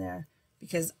note in there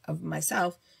because of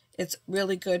myself. It's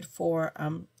really good for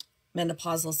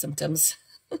menopausal symptoms.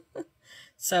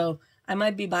 So I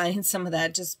might be buying some of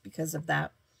that just because of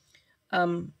that.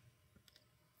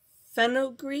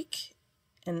 Fenugreek,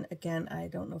 and again, I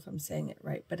don't know if I'm saying it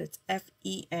right, but it's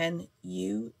Fenugreek.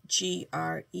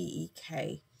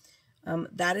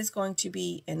 That is going to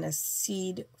be in a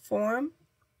seed form.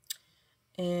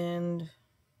 And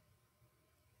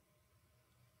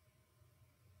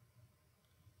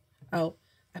oh,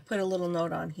 I put a little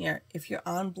note on here. If you're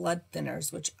on blood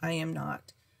thinners, which I am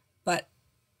not, but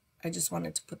I just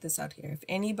wanted to put this out here. If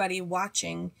anybody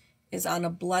watching is on a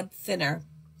blood thinner,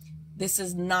 this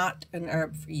is not an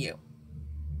herb for you.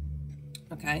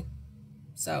 Okay?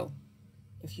 So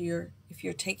if you're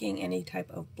taking any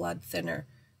type of blood thinner,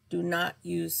 do not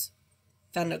use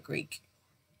fenugreek.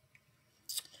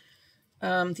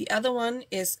 The other one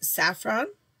is saffron.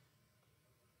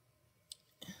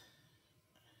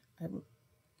 I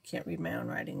can't read my own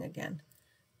writing again.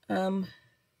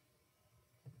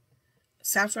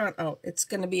 Saffron, oh, it's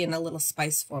going to be in a little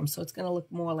spice form, so it's going to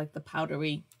look more like the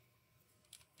powdery.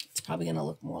 It's probably going to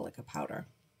look more like a powder,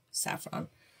 saffron.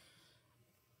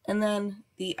 And then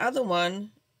the other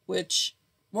one, which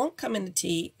won't come in the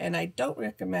tea, and I don't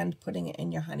recommend putting it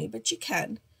in your honey, but you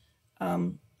can.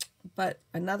 But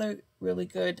another really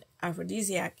good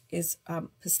aphrodisiac is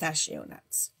pistachio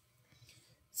nuts.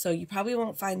 So you probably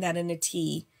won't find that in a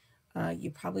tea. You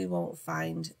probably won't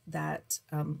find that.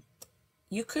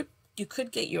 You could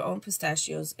get your own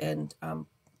pistachios and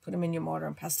put them in your mortar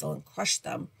and pestle and crush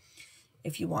them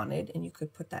if you wanted, and you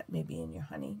could put that maybe in your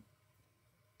honey.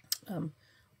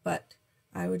 But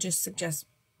I would just suggest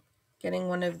getting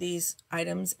one of these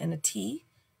items in a tea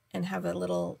and have a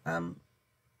little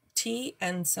tea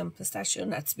and some pistachio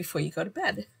nuts before you go to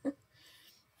bed.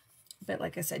 But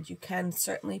like I said, you can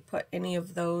certainly put any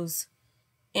of those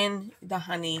in the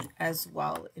honey as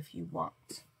well if you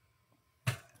want.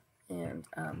 And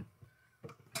I'm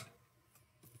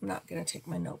not going to take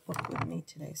my notebook with me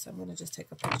today, so I'm going to just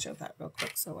take a picture of that real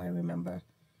quick so I remember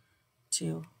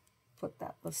to put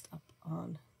that list up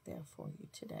on there for you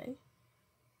today.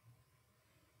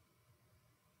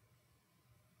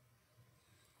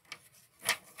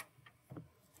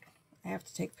 I have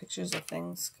to take pictures of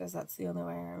things because that's the only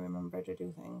way I remember to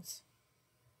do things.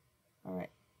 All right.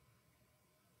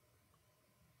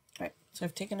 All right, so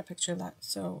I've taken a picture of that,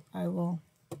 so I will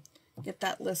get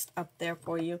that list up there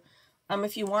for you.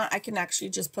 If you want, I can actually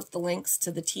just put the links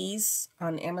to the teas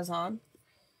on Amazon,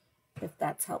 if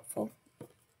that's helpful.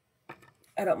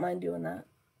 I don't mind doing that.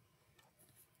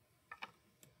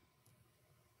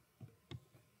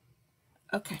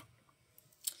 Okay,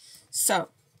 so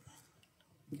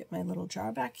get my little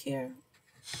jar back here.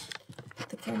 Put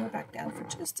the camera back down for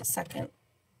just a second.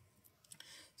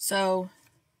 So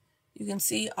you can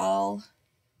see all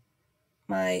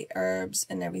my herbs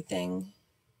and everything.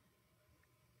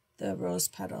 The rose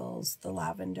petals, the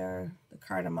lavender, the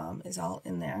cardamom is all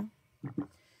in there.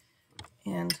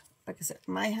 And like I said,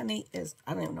 my honey is,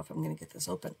 I don't even know if I'm going to get this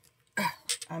open.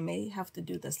 I may have to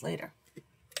do this later.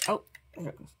 Oh, there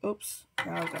it goes. Oops,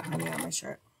 now I've got honey on my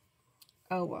shirt.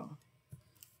 Oh well,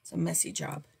 it's a messy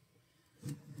job.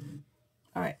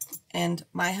 All right, and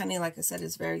my honey, like I said,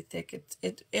 is very thick.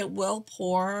 It will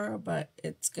pour, but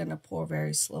it's gonna pour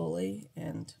very slowly,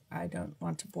 and I don't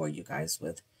want to bore you guys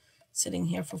with sitting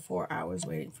here for 4 hours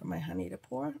waiting for my honey to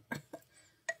pour.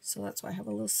 So that's why I have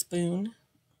a little spoon,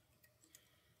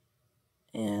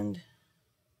 and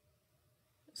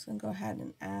I'm just gonna go ahead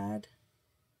and add.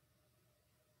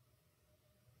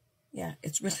 Yeah,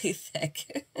 it's really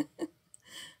thick.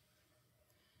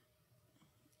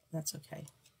 That's okay.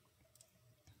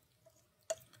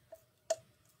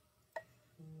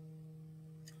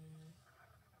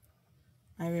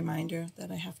 My reminder that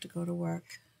I have to go to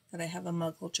work, that I have a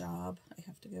muggle job I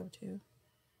have to go to.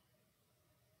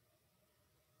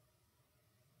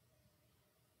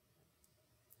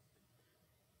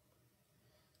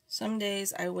 Some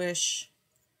days I wish,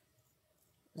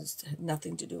 this had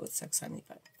nothing to do with sex, honey,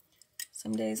 but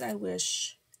some days I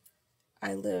wish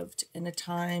I lived in a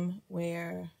time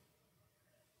where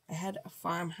I had a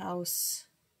farmhouse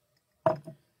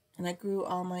and I grew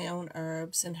all my own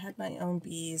herbs and had my own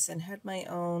bees and had my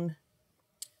own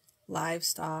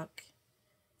livestock,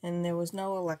 and there was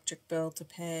no electric bill to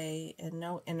pay and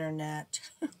no internet.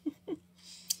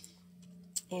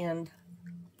 And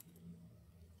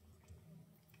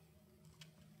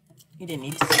you didn't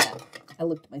need to see that. I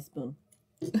looked at my spoon.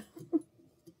 All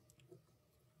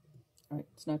right,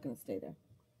 it's not going to stay there.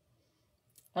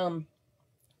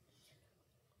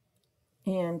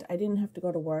 And I didn't have to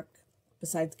go to work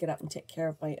besides get up and take care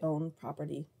of my own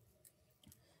property.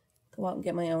 Go out and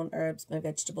get my own herbs, my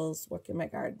vegetables, work in my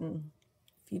garden,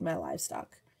 feed my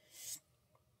livestock.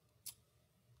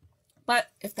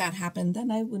 But if that happened, then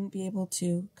I wouldn't be able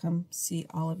to come see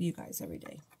all of you guys every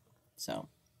day. So,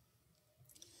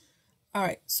 all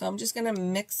right, so I'm just going to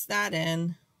mix that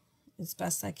in as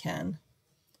best I can.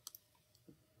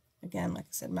 Again, like I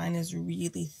said, mine is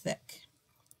really thick.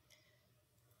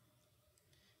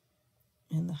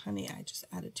 And the honey I just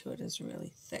added to it is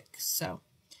really thick. So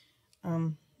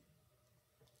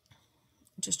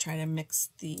just try to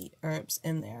mix the herbs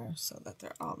in there so that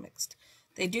they're all mixed.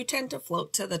 They do tend to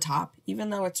float to the top, even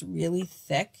though it's really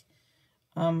thick.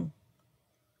 A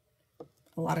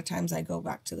lot of times I go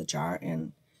back to the jar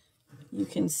and you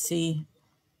can see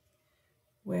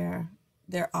where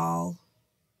they're all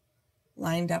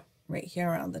lined up right here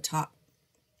around the top.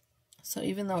 So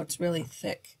even though it's really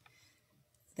thick,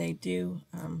 they do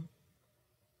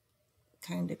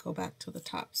kind of go back to the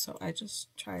top. So I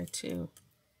just try to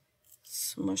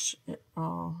smush it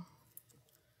all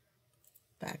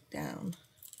back down.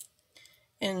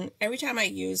 And every time I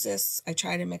use this, I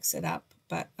try to mix it up,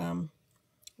 but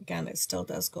again, it still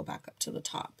does go back up to the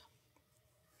top.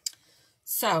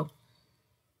 So,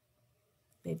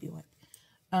 baby wipe.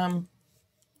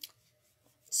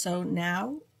 So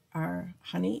now our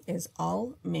honey is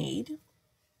all made.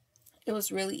 It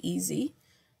was really easy.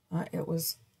 It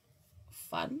was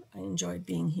fun. I enjoyed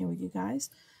being here with you guys.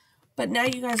 But now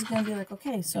you guys are going to be like,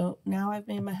 okay, so now I've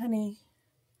made my honey.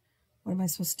 What am I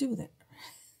supposed to do with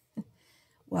it?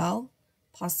 Well,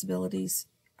 possibilities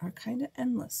are kind of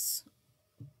endless.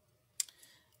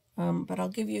 But I'll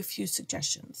give you a few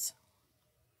suggestions.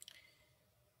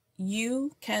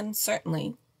 You can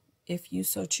certainly, if you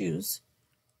so choose,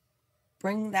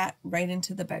 bring that right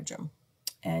into the bedroom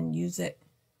and use it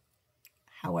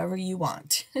however you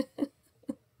want.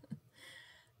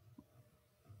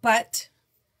 But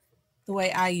the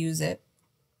way I use it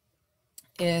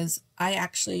is I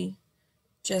actually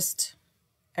just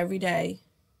every day,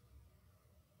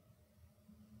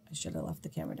 I should have left the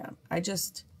camera down. I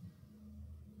just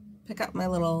pick up my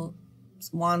little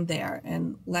wand there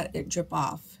and let it drip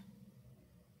off.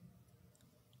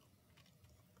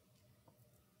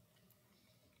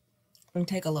 And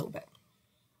take a little bit.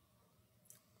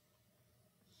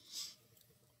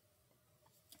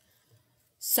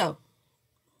 So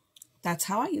that's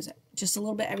how I use it. Just a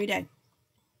little bit every day.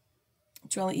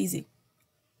 It's really easy.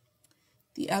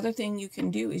 The other thing you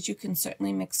can do is you can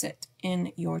certainly mix it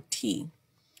in your tea.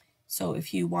 So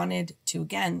if you wanted to,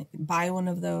 again, buy one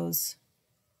of those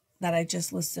that I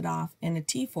just listed off in a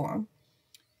tea form.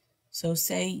 So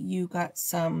say you got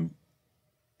some,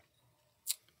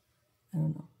 I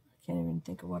don't know, I can't even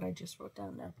think of what I just wrote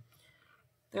down now.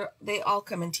 They all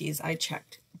come in teas. I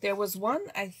checked. There was one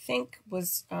I think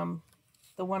was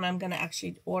the one I'm going to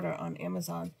actually order on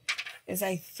Amazon. Is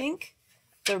I think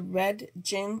the red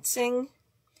ginseng.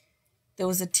 There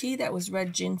was a tea that was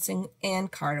red ginseng and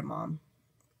cardamom.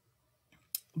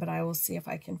 But I will see if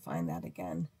I can find that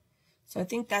again. So I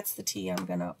think that's the tea I'm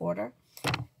going to order.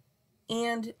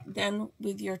 And then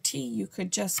with your tea, you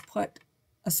could just put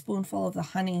a spoonful of the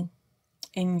honey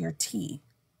in your tea.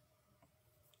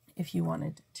 if you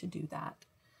wanted to do that.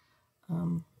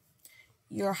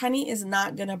 Your honey is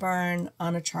not going to burn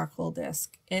on a charcoal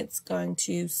disc. It's going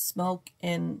to smoke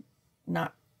and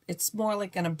not, it's more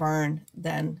like going to burn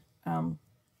than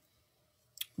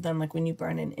like when you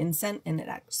burn an incense and it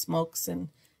smokes, and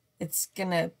it's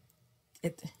gonna,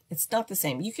 it's not the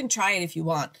same. You can try it if you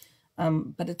want,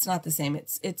 but it's not the same.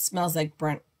 It smells like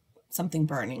something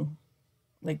burning,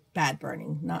 like bad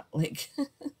burning, not like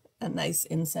a nice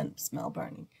incense smell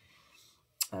burning.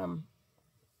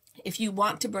 If you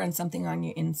want to burn something on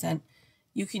your incense,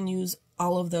 you can use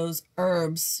all of those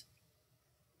herbs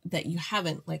that you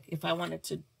haven't, like if I wanted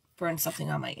to burn something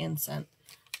on my incense,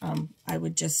 I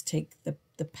would just take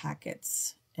the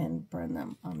packets and burn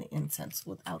them on the incense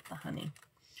without the honey.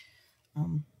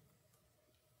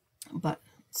 But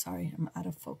sorry, I'm out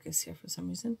of focus here for some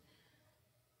reason.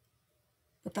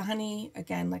 But the honey,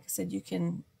 again, like I said, you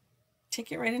can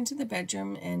take it right into the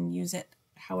bedroom and use it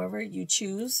however you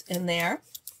choose in there.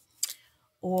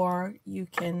 Or you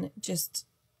can just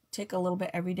take a little bit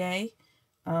every day.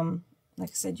 Like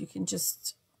I said, you can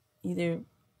just either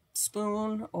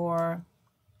spoon, or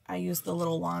I use the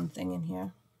little wand thing in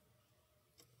here.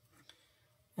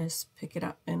 I just pick it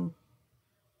up, and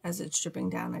as it's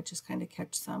dripping down, I just kind of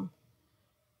catch some.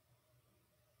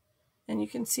 And you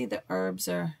can see the herbs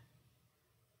are,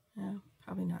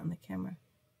 probably not in the camera.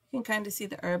 You can kind of see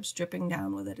the herbs dripping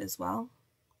down with it as well.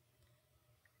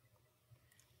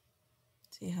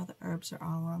 See how the herbs are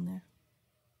all on there.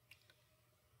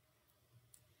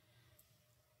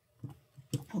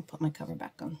 I'll put my cover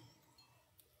back on.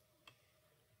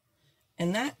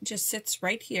 And that just sits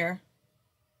right here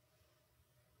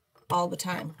all the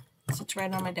time. It sits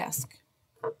right on my desk,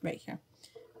 right here.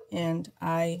 And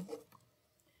I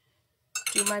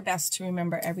do my best to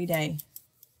remember every day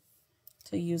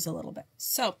to use a little bit.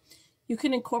 So you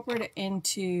can incorporate it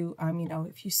into, you know,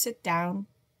 if you sit down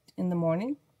in the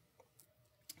morning,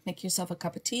 make yourself a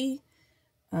cup of tea,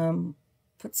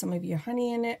 put some of your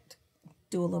honey in it,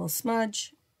 do a little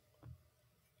smudge,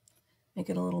 make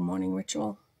it a little morning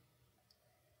ritual.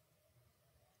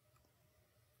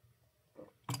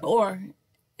 Or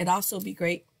it'd also be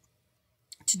great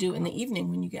to do in the evening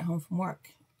when you get home from work.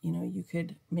 You know, you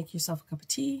could make yourself a cup of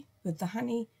tea with the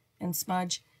honey and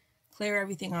smudge, clear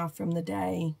everything off from the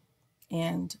day,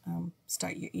 and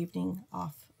start your evening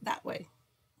off that way.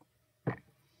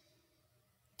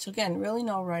 So again, really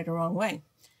no right or wrong way.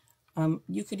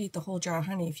 You could eat the whole jar of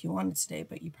honey if you wanted today,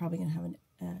 but you're probably going to have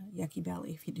a yucky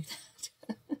belly if you do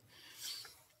that.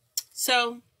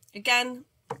 So again,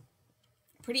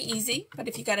 pretty easy, but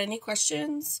if you got any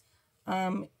questions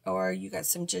or you got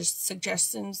some just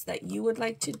suggestions that you would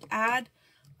like to add,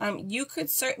 you could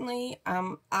certainly,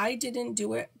 I didn't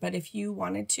do it, but if you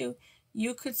wanted to,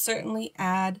 you could certainly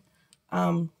add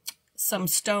some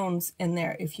stones in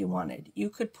there if you wanted. You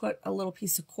could put a little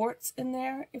piece of quartz in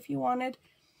there if you wanted.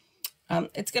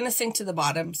 It's going to sink to the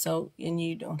bottom, so, and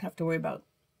you don't have to worry about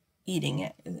eating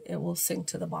it. It will sink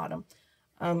to the bottom.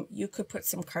 You could put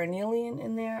some carnelian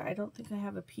in there. I don't think I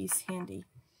have a piece handy.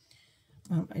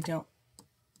 I don't.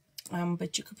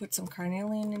 But you could put some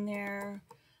carnelian in there.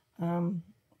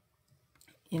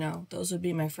 You know, those would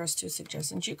be my first two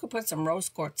suggestions. You could put some rose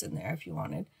quartz in there if you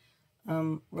wanted.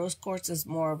 Rose quartz is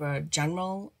more of a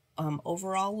general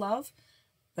overall love,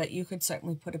 but you could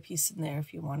certainly put a piece in there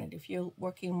if you wanted. If you're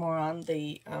working more on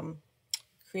the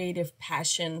creative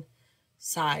passion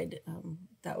side,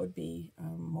 that would be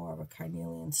more of a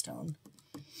carnelian stone.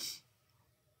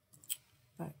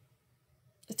 But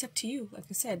it's up to you. Like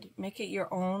I said, make it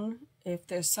your own. If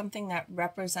there's something that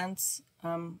represents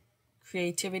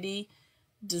creativity,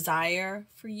 desire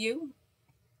for you,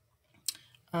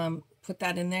 put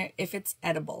that in there if it's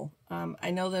edible.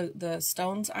 I know the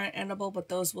stones aren't edible, but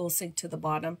those will sink to the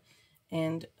bottom,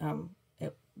 and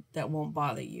that won't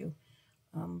bother you.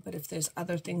 But if there's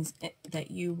other things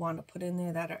that you want to put in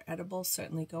there that are edible,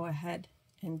 certainly go ahead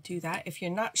and do that. If you're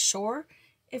not sure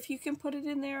if you can put it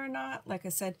in there or not, like I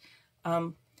said,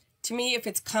 to me, if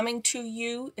it's coming to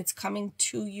you, it's coming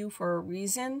to you for a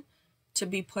reason to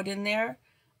be put in there.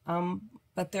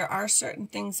 But there are certain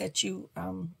things that you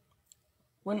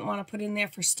wouldn't want to put in there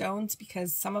for stones,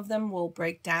 because some of them will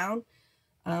break down.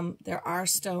 There are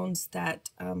stones that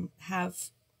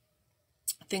have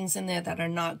things in there that are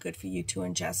not good for you to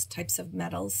ingest, types of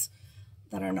metals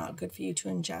that are not good for you to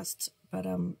ingest. But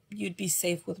you'd be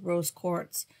safe with rose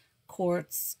quartz,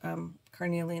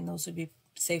 carnelian. Those would be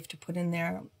safe to put in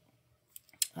there.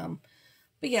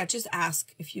 But yeah, just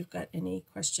ask if you've got any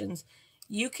questions.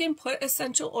 You can put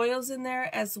essential oils in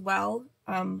there as well,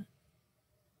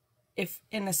 if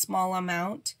in a small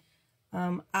amount.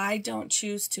 I don't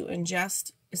choose to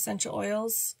ingest essential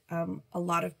oils. A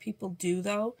lot of people do,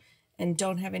 though, and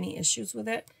don't have any issues with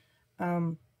it.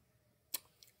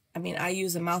 I mean, I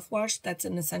use a mouthwash that's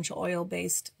an essential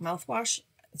oil-based mouthwash.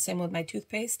 Same with my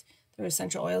toothpaste. They're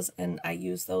essential oils, and I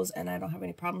use those, and I don't have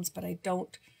any problems, but I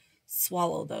don't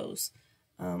swallow those.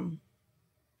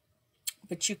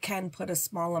 But you can put a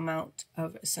small amount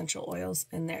of essential oils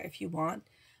in there if you want.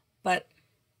 But,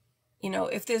 you know,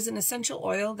 if there's an essential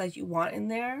oil that you want in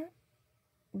there,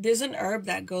 there's an herb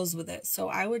that goes with it. So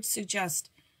I would suggest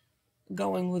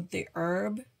going with the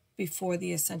herb before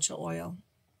the essential oil.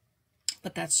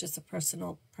 But that's just a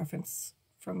personal preference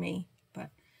for me. But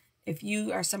if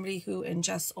you are somebody who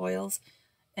ingests oils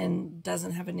and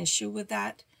doesn't have an issue with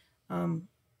that,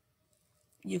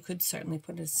 you could certainly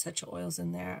put essential oils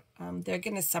in there. They're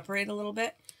going to separate a little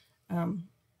bit,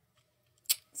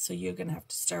 so you're going to have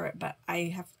to stir it. But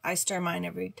I stir mine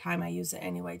every time I use it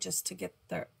anyway, just to get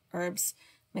the herbs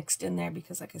mixed in there,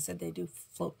 because like I said, they do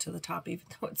float to the top even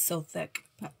though it's so thick.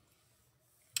 But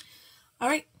all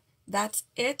right, that's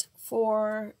it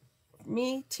for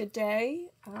me today.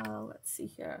 Let's see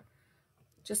here.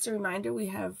 Just a reminder, we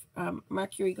have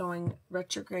Mercury going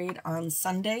retrograde on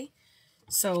Sunday.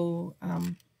 So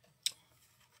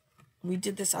we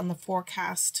did this on the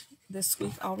forecast this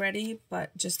week already,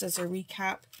 but just as a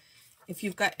recap, if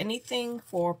you've got anything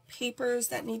for papers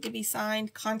that need to be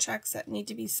signed, contracts that need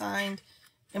to be signed,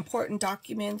 important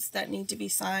documents that need to be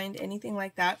signed, anything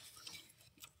like that,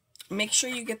 make sure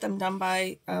you get them done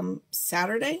by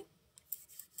Saturday,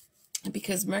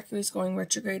 because Mercury is going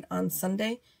retrograde on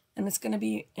Sunday, and it's going to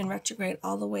be in retrograde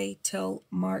all the way till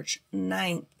March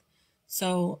 9th.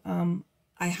 So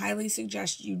I highly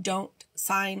suggest you don't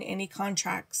sign any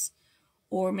contracts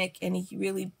or make any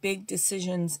really big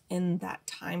decisions in that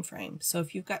time frame. So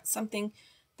if you've got something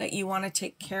that you want to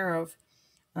take care of,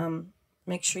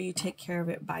 make sure you take care of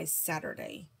it by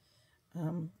Saturday.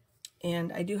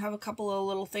 And I do have a couple of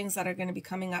little things that are going to be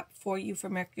coming up for you for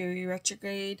Mercury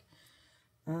retrograde.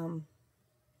 At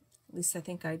least I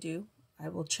think I do. I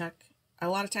will check. A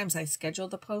lot of times I schedule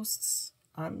the posts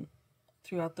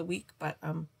throughout the week, but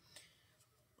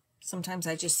sometimes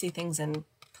I just see things and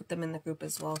put them in the group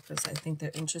as well because I think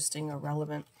they're interesting or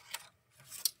relevant.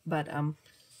 But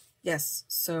yes,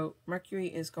 so Mercury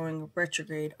is going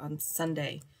retrograde on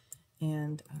Sunday,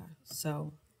 and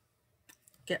so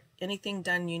get anything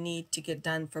done you need to get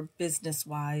done for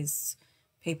business-wise,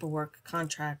 paperwork,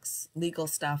 contracts, legal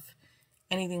stuff,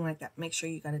 anything like that. Make sure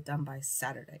you got it done by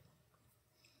Saturday.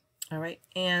 All right,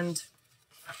 and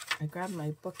I grabbed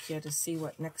my book here to see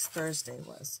what next Thursday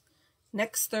was.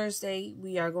 Next Thursday,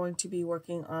 we are going to be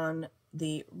working on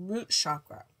the root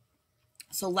chakra.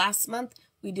 So last month,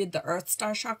 we did the Earth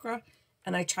Star chakra,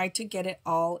 and I tried to get it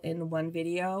all in one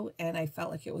video, and I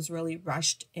felt like it was really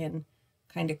rushed and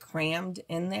kind of crammed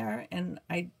in there, and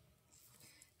I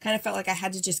kind of felt like I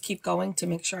had to just keep going to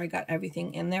make sure I got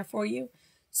everything in there for you.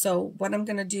 So what I'm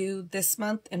going to do this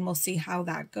month, and we'll see how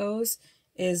that goes,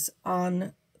 is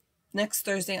on next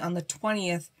Thursday on the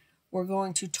 20th, we're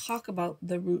going to talk about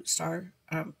the root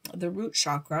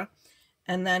chakra,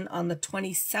 and then on the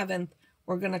 27th,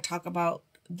 we're going to talk about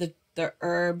the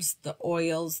herbs, the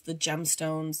oils, the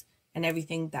gemstones, and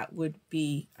everything that would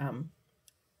be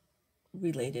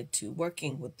related to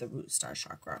working with the root star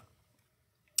chakra.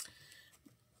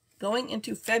 Going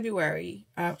into February,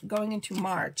 going into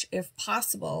March, if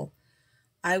possible,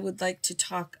 I would like to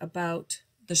talk about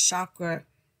the chakra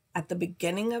at the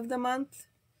beginning of the month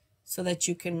so that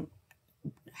you can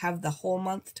have the whole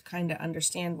month to kind of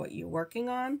understand what you're working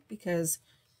on, because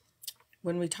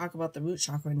when we talk about the root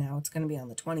chakra now, it's going to be on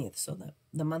the 20th, so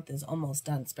the month is almost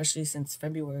done, especially since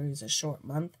February is a short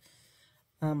month.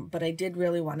 But I did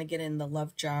really want to get in the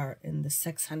love jar and the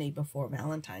sex honey before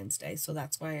Valentine's Day, so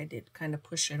that's why I did kind of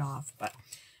push it off. But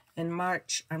in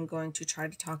March, I'm going to try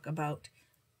to talk about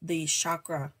the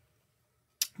chakra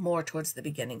more towards the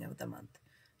beginning of the month.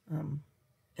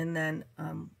 And then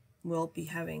we'll be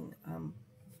having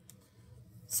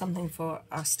something for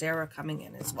Ostara coming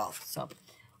in as well. So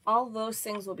all those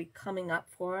things will be coming up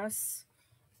for us.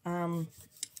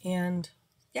 And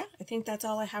yeah, I think that's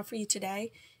all I have for you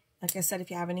today. Like I said, if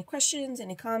you have any questions,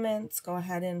 any comments, go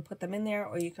ahead and put them in there,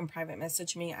 or you can private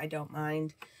message me. I don't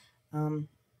mind.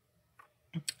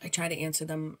 I try to answer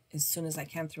them as soon as I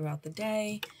can throughout the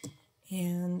day.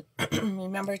 And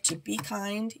remember to be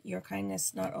kind. Your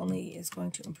kindness not only is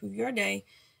going to improve your day,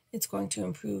 it's going to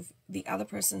improve the other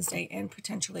person's day and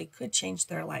potentially could change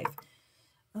their life.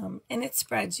 And it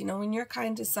spreads, you know, when you're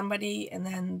kind to somebody and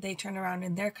then they turn around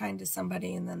and they're kind to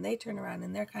somebody and then they turn around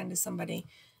and they're kind to somebody,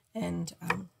 and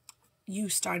you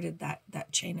started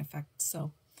that chain effect.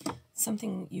 So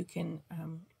something you can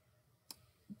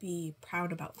be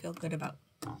proud about, feel good about.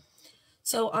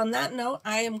 So on that note,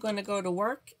 I am going to go to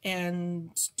work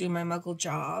and do my Muggle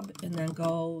job, and then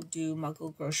go do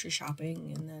Muggle grocery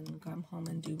shopping, and then come home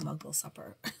and do Muggle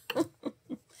supper.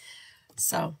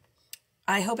 So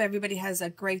I hope everybody has a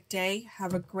great day.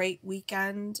 Have a great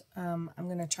weekend. I'm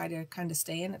going to try to kind of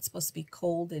stay in. It's supposed to be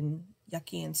cold and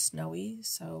yucky and snowy,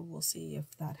 so we'll see if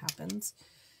that happens.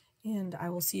 And I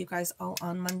will see you guys all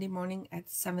on Monday morning at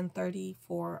 7:30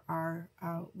 for our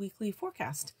weekly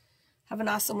forecast. Have an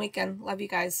awesome weekend. Love you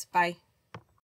guys. Bye.